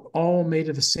 We're all made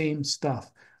of the same stuff,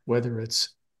 whether it's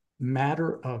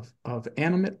matter of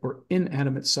animate or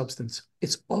inanimate substance.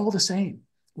 It's all the same.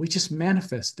 We just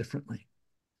manifest differently.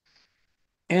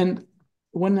 And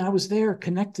when I was there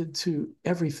connected to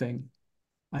everything,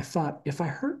 I thought, if I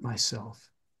hurt myself,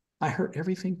 I hurt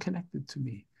everything connected to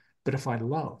me. But if I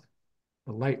love,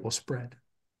 the light will spread.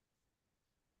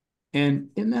 And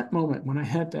in that moment, when I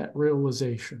had that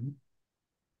realization,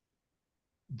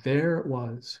 there it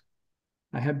was.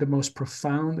 I had the most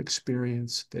profound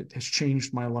experience that has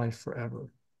changed my life forever.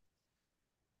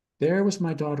 There was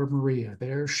my daughter, Maria.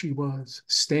 There she was,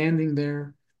 standing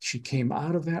there. She came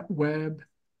out of that web.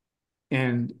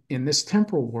 And in this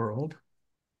temporal world,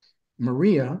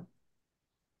 Maria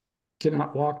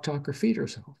cannot walk, talk, or feed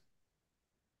herself.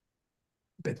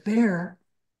 But there,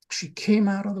 she came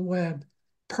out of the web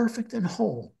perfect and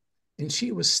whole. And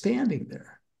she was standing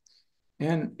there.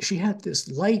 And she had this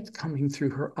light coming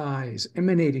through her eyes,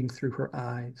 emanating through her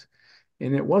eyes.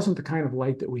 And it wasn't the kind of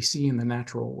light that we see in the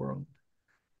natural world.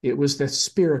 It was the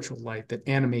spiritual light that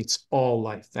animates all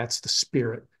life. That's the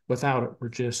spirit. Without it, we're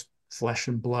just flesh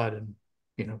and blood, and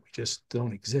we just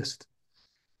don't exist.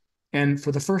 And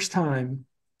for the first time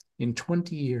in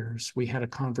 20 years, we had a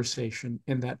conversation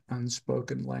in that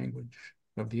unspoken language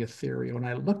of the ethereal. And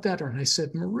I looked at her and I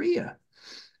said, Maria,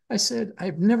 I said,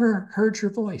 I've never heard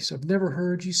your voice. I've never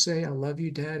heard you say, I love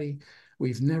you, Daddy.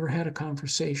 We've never had a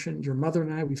conversation. Your mother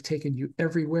and I, we've taken you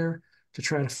everywhere to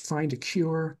try to find a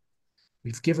cure.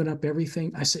 We've given up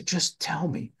everything. I said, just tell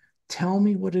me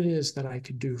what it is that I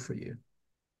could do for you.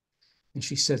 And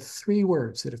she said three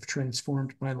words that have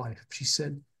transformed my life. She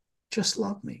said, just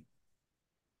love me.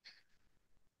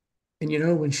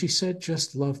 And when she said,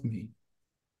 just love me,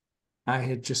 I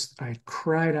had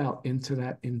cried out into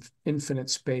that infinite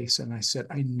space. And I said,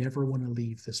 I never want to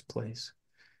leave this place.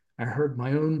 I heard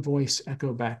my own voice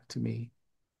echo back to me.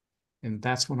 And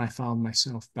that's when I found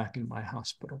myself back in my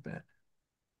hospital bed.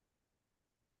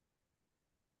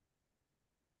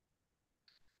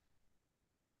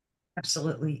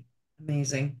 Absolutely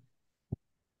amazing.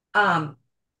 Um,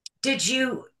 did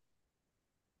you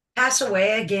pass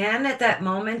away again at that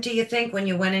moment, do you think, when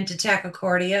you went into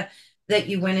tachycardia, that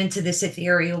you went into this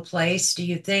ethereal place? Do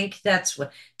you think that's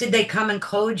what, did they come and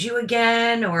code you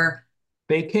again or?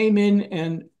 They came in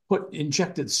and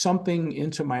injected something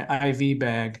into my IV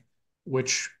bag,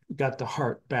 which got the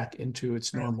heart Right. back into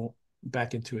its normal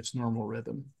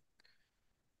rhythm.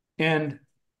 And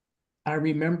I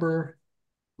remember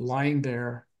lying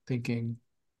there thinking,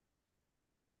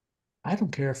 I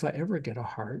don't care if I ever get a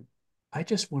heart. I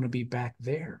just want to be back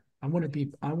there. I want to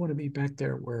be back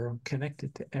there where I'm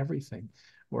connected to everything,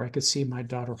 where I could see my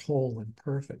daughter whole and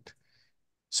perfect.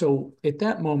 So at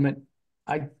that moment,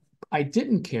 I I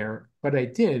didn't care, but I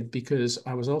did because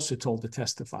I was also told to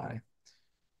testify.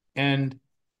 And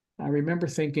I remember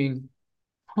thinking,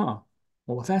 huh,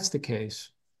 well, if that's the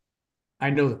case, I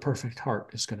know the perfect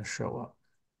heart is going to show up.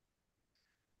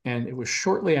 And it was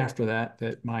shortly after that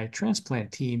that my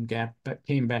transplant team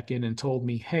came back in and told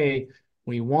me, hey,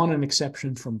 we want an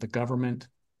exception from the government.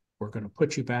 We're going to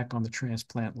put you back on the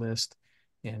transplant list.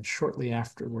 And shortly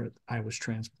afterward, I was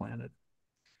transplanted.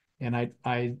 And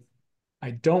I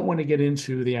don't want to get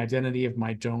into the identity of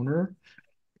my donor,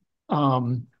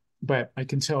 um, but I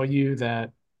can tell you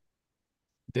that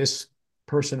this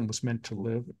person was meant to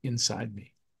live inside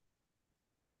me.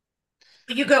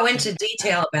 You go And into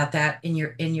detail about that in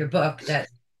your book that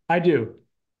I do.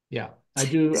 Yeah, I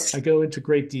do. I go into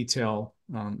great detail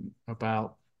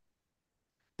about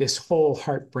this whole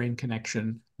heart brain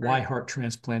connection, why right, heart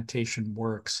transplantation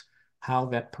works, how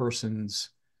that person's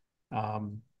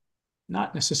um,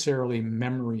 not necessarily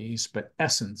memories, but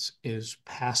essence is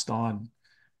passed on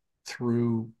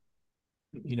through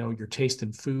your taste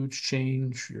in foods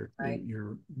change, right.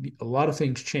 your a lot of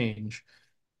things change,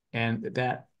 and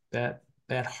that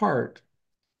heart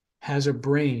has a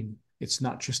brain. It's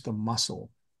not just a muscle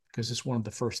because it's one of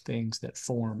the first things that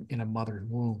form in a mother's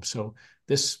womb. So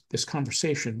this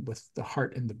conversation with the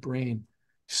heart and the brain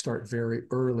start very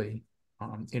early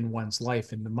in one's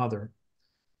life in the mother.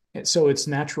 And so it's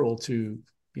natural to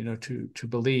to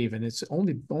believe, and it's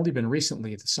only been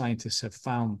recently that scientists have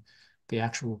found the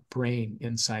actual brain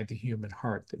inside the human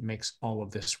heart that makes all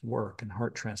of this work and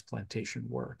heart transplantation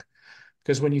work.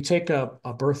 Because when you take a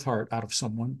birth heart out of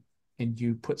someone and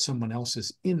you put someone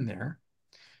else's in there,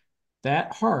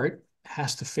 that heart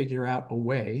has to figure out a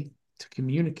way to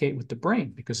communicate with the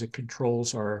brain because it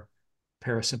controls our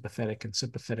parasympathetic and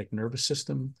sympathetic nervous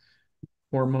system,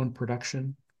 hormone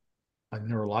production, a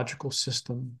neurological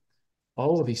system,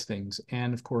 all of these things.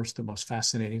 And of course, the most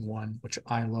fascinating one, which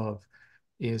I love,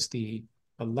 is the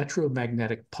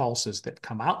electromagnetic pulses that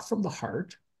come out from the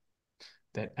heart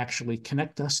that actually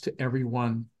connect us to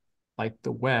everyone like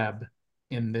the web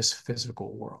in this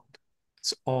physical world.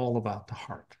 It's all about the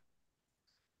heart.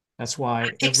 That's why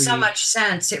Makes so much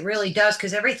sense. It really does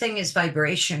because everything is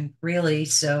vibration, really.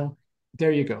 So,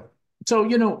 there you go. So,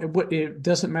 it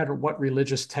doesn't matter what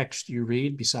religious text you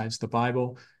read besides the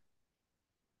Bible,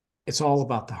 it's all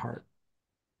about the heart.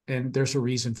 And there's a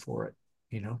reason for it,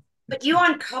 you know. but It's, you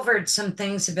uncovered some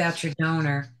things about your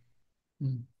donor,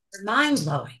 mm, mind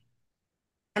blowing.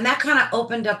 And that kind of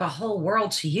opened up a whole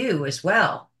world to you as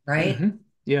well, right? mm-hmm.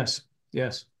 Yes,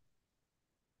 yes,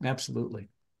 absolutely.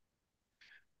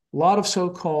 A lot of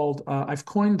so-called, I've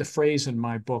coined the phrase in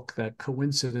my book that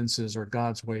coincidences are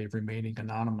God's way of remaining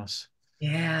anonymous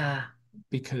Yeah.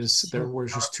 because there So were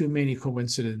just powerful. too many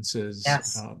coincidences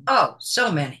Yes. Oh,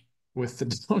 so many, with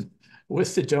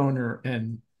with the donor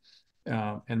and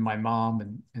my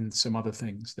mom and some other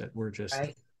things that were just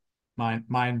right?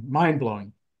 mind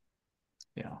blowing.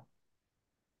 Yeah.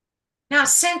 Now,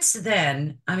 since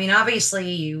then, I mean,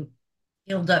 obviously you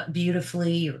healed up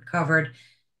beautifully, you recovered.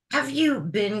 Have you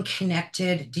been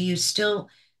connected? Do you still,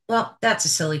 well, that's a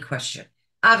silly question.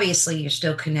 Obviously, you're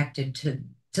still connected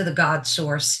to the God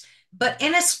source, but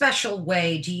in a special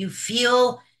way, do you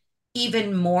feel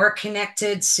even more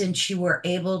connected since you were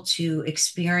able to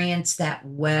experience that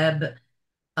web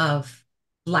of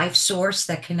life source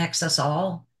that connects us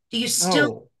all? Do you still,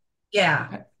 Oh,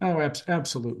 yeah,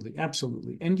 absolutely,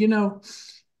 absolutely. And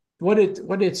what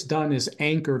it's done is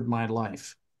anchored my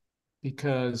life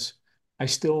because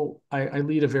I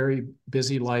lead a very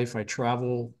busy life. I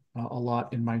travel a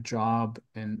lot in my job,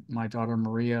 and my daughter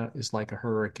Maria is like a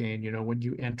hurricane. You know, when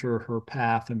you enter her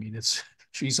path, I mean, it's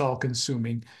she's all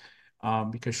consuming,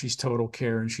 because she's total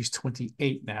care and she's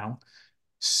 28 now.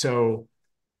 So,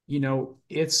 you know,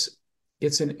 it's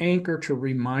an anchor to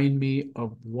remind me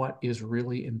of what is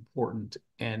really important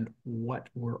and what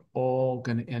we're all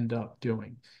going to end up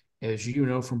doing. As you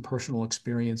know from personal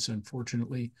experience,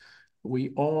 unfortunately, we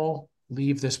all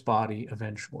leave this body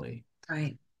eventually,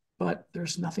 Right. but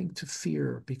there's nothing to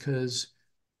fear because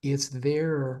it's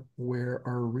there where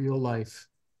our real life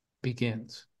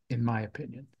begins, in my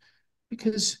opinion.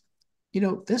 Because, you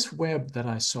know, this web that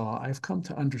I saw, I've come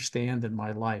to understand in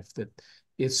my life that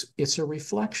it's a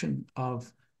reflection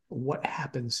of what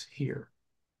happens here.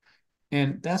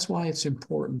 And that's why it's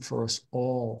important for us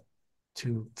all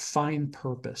to find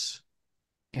purpose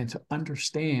and to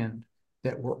understand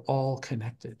that we're all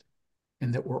connected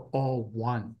and that we're all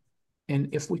one. And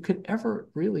if we could ever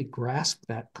really grasp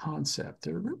that concept,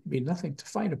 there would be nothing to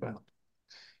fight about.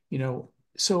 You know,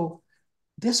 so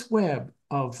this web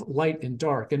of light and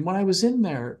dark, and when I was in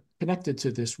there connected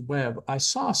to this web, I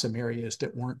saw some areas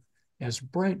that weren't as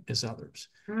bright as others.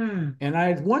 Mm. And I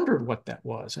had wondered what that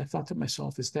was. I thought to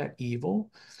myself, is that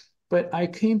evil? But I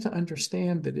came to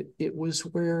understand that it was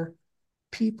where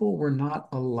people were not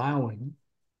allowing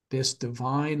this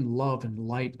divine love and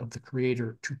light of the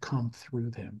Creator to come through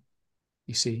them.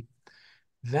 You see,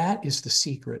 that is the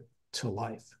secret to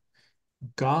life.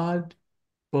 God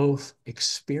both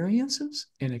experiences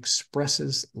and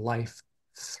expresses life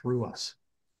through us.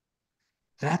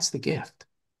 That's the gift.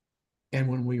 And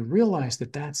when we realize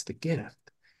that that's the gift,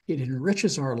 it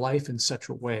enriches our life in such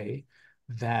a way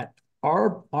that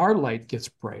our light gets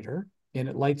brighter and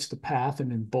it lights the path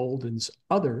and emboldens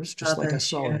others, just like I Others,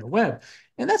 saw in yeah. the web.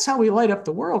 And that's how we light up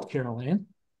the world, Carol Ann.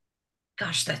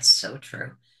 Gosh, that's so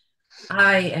true.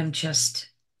 I am just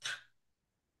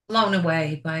blown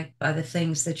away by the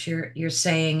things that you're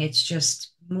saying. It's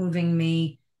just moving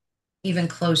me even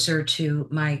closer to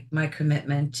my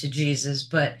commitment to Jesus.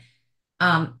 But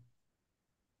um,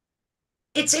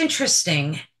 it's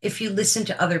interesting if you listen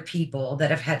to other people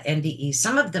that have had NDE.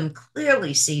 Some of them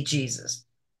clearly see Jesus.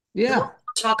 They'll Yeah.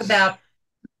 talk about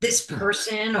this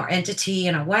person or entity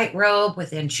in a white robe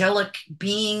with angelic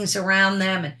beings around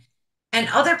them, and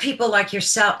other people like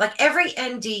yourself. Like every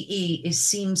NDE is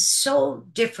seems so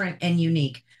different and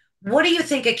unique. What do you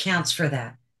think accounts for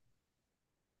that?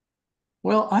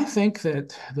 Well, I think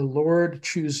that the Lord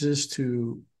chooses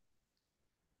to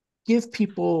give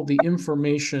people the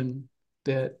information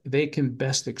that they can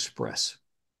best express.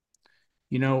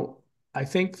 You know, I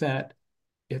think that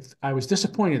if I was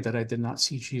disappointed that I did not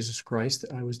see Jesus Christ,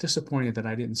 I was disappointed that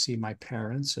I didn't see my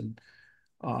parents and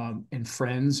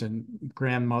friends and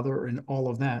grandmother and all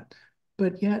of that.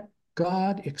 But yet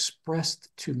God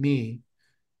expressed to me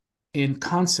in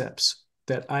concepts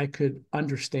that I could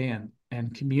understand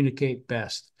and communicate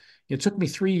best. It took me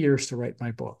 3 years to write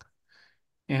my book.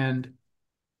 And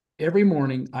every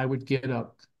morning I would get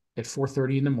up at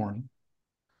 4:30 in the morning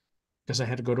because I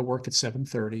had to go to work at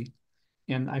 7:30.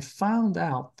 And I found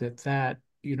out that,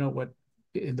 you know what,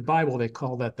 in the Bible, they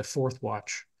call that the fourth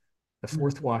watch. The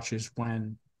fourth watch is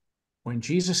when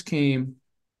Jesus came,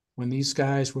 when these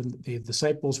guys, when the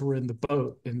disciples were in the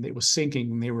boat and it was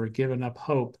sinking and they were giving up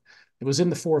hope, it was in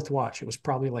the fourth watch. It was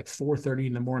probably like 4:30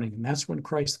 in the morning. And that's when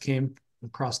Christ came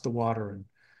across the water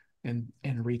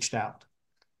and reached out.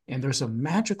 And there's a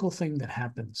magical thing that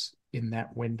happens in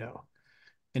that window.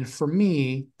 And for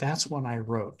me, that's when I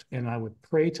wrote. And I would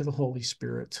pray to the Holy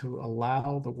Spirit to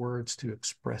allow the words to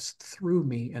express through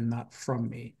me and not from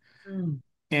me. Mm.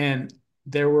 And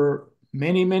there were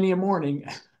many, many a morning.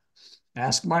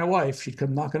 Ask my wife. She'd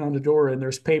come knocking on the door and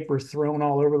there's paper thrown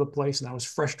all over the place. And I was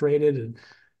frustrated and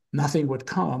nothing would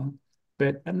come.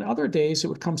 But on other days, it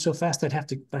would come so fast I'd have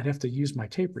to use my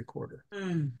tape recorder.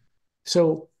 Mm.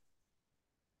 So,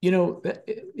 you know,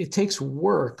 it takes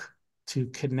work to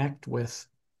connect with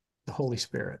the Holy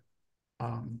Spirit,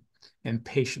 um, and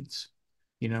patience,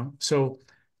 you know. So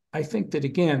I think that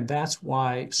again, that's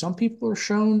why some people are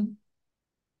shown.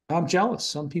 I'm jealous.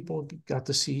 Some people got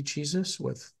to see Jesus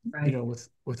with, you Right. know,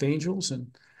 with angels,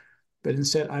 and but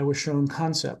instead I was shown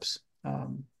concepts.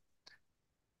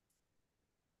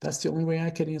 That's the only way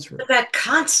I can answer But it. that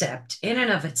concept in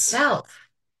and of itself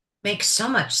makes so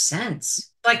much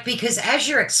sense. Like, because as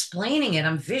you're explaining it,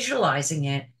 I'm visualizing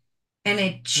it, and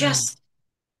Yeah,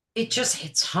 it just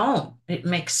hits home. It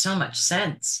makes so much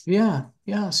sense. yeah,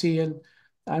 yeah. See, and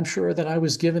I'm sure that I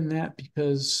was given that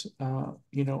because,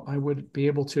 you know, I would be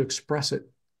able to express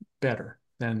it better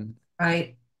than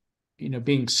Right.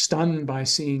 being stunned by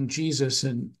seeing Jesus,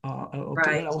 and okay,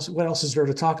 Right. what else is there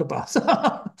to talk about?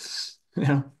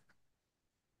 Yeah,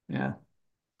 yeah.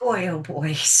 Boy, oh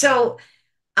boy. So,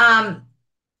 um,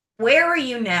 where are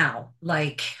you now?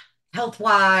 Like health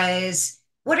wise,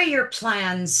 what are your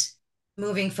plans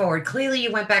moving forward? Clearly,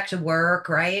 you went back to work,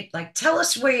 right? Like, tell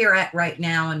us where you're at right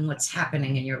now and what's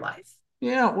happening in your life.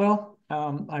 Yeah, well,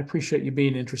 I appreciate you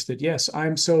being interested. Yes,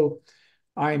 I'm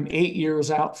 8 years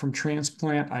out from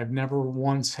transplant. I've never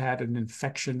once had an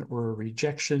infection or a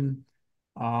rejection.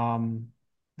 Um,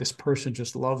 this person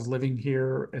just loves living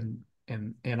here,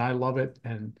 and I love it,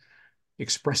 and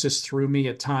expresses through me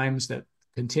at times that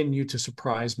continue to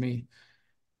surprise me.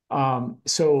 And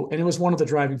it was one of the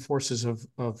driving forces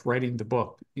of writing the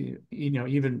book.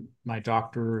 Even my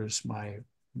doctors, my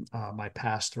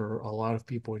pastor, a lot of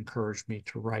people encouraged me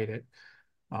to write it.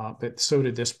 But so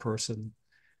did this person.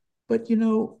 But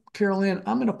Carol Ann,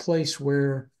 I'm in a place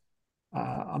where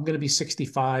I'm going to be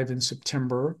 65 in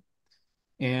September,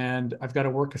 and I've got to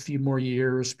work a few more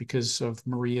years because of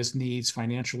Maria's needs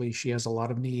financially. She has a lot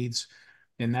of needs,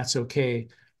 and that's okay.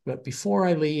 But before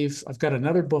I leave, I've got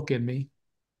another book in me.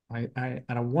 And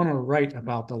I want to write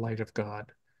about the light of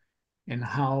God and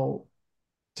how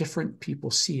different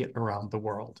people see it around the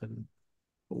world and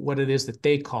what it is that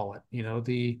they call it.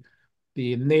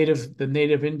 The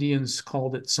native Indians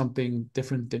called it something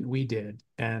different than we did,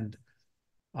 and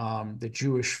the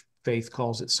Jewish faith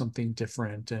calls it something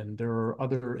different, and there are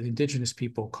other indigenous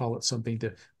people call it something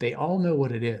that they all know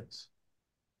what it is,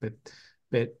 but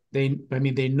they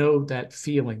know that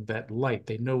feeling, that light.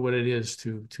 They know what it is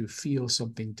to feel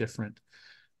something different,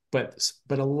 but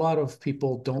a lot of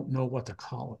people don't know what to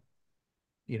call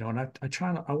it. And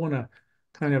I want to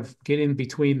kind of get in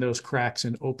between those cracks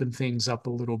and open things up a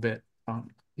little bit,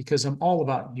 because I'm all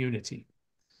about unity.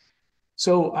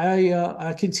 So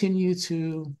I continue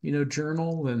to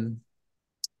journal and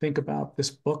think about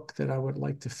this book that I would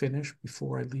like to finish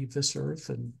before I leave this earth,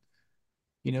 and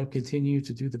continue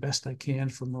to do the best I can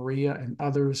for Maria and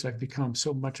others. I've become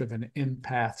so much of an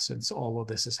empath since all of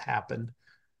this has happened.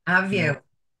 Have You you? know,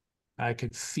 I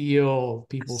could feel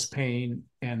people's Yes. pain,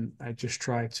 and I just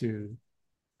try to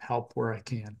help where I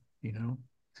can.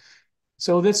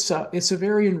 So this it's a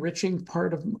very enriching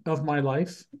part of my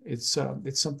life. It's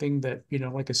something that,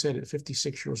 like I said, at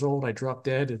 56 years old, I dropped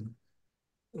dead, and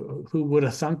who would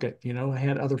have thunk it? I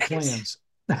had other plans.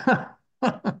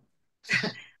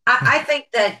 I think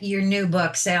that your new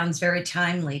book sounds very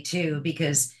timely too,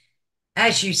 because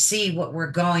as you see what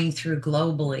we're going through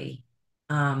globally,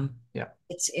 um, Yeah,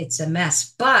 it's a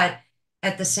mess. But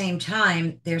at the same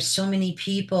time, there's so many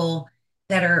people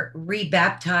that are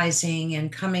rebaptizing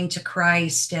and coming to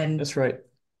Christ, and that's right.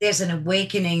 there's an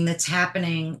awakening that's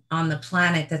happening on the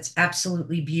planet that's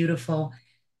absolutely beautiful.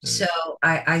 There So is.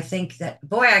 I think that,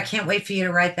 boy, I can't wait for you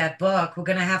to write that book. We're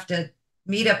going to have to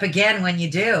meet up again when you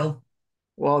do.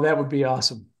 Well, that would be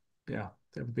awesome. Yeah,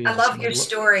 that would be I love awesome. your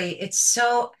story.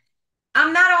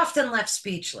 I'm not often left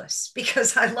speechless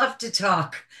because I love to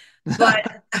talk, but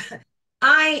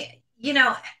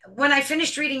when I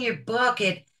finished reading your book,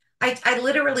 I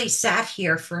literally sat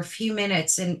here for a few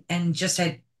minutes and just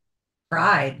had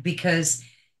cried because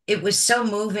it was so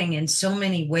moving in so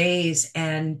many ways.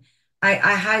 And I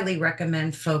highly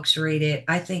recommend folks read it.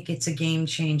 I think it's a game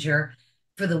changer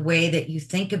for the way that you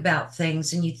think about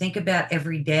things and you think about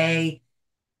every day.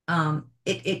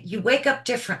 You wake up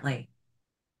differently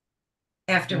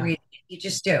after Yeah. reading it. You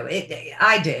just do.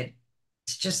 I did.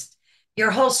 It's just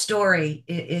your whole story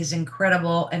is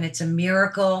incredible and it's a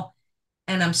miracle.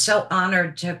 And I'm so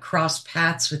honored to cross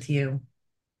paths with you.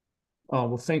 Oh,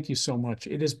 well, thank you so much.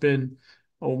 It has been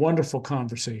a wonderful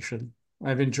conversation.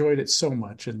 I've enjoyed it so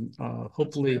much, and Thank you.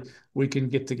 hopefully we can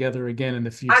get together again in the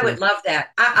I would future. love that.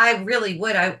 I really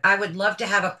would. I would love to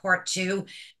have a part two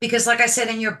because, like I said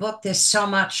in your book, there's so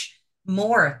much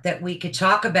more that we could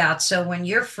talk about. So when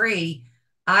you're free,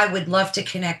 I would love to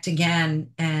connect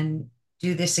again and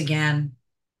do this again.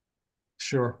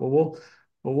 Sure.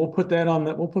 We'll put that on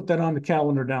the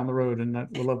calendar down the road, and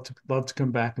we'll love to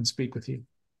come back and speak with you.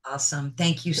 Awesome.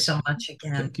 Thank you Okay. so much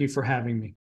again. Thank you for having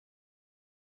me.